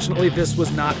 Unfortunately, this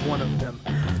was not one of them.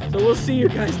 So we'll see you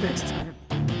guys next time.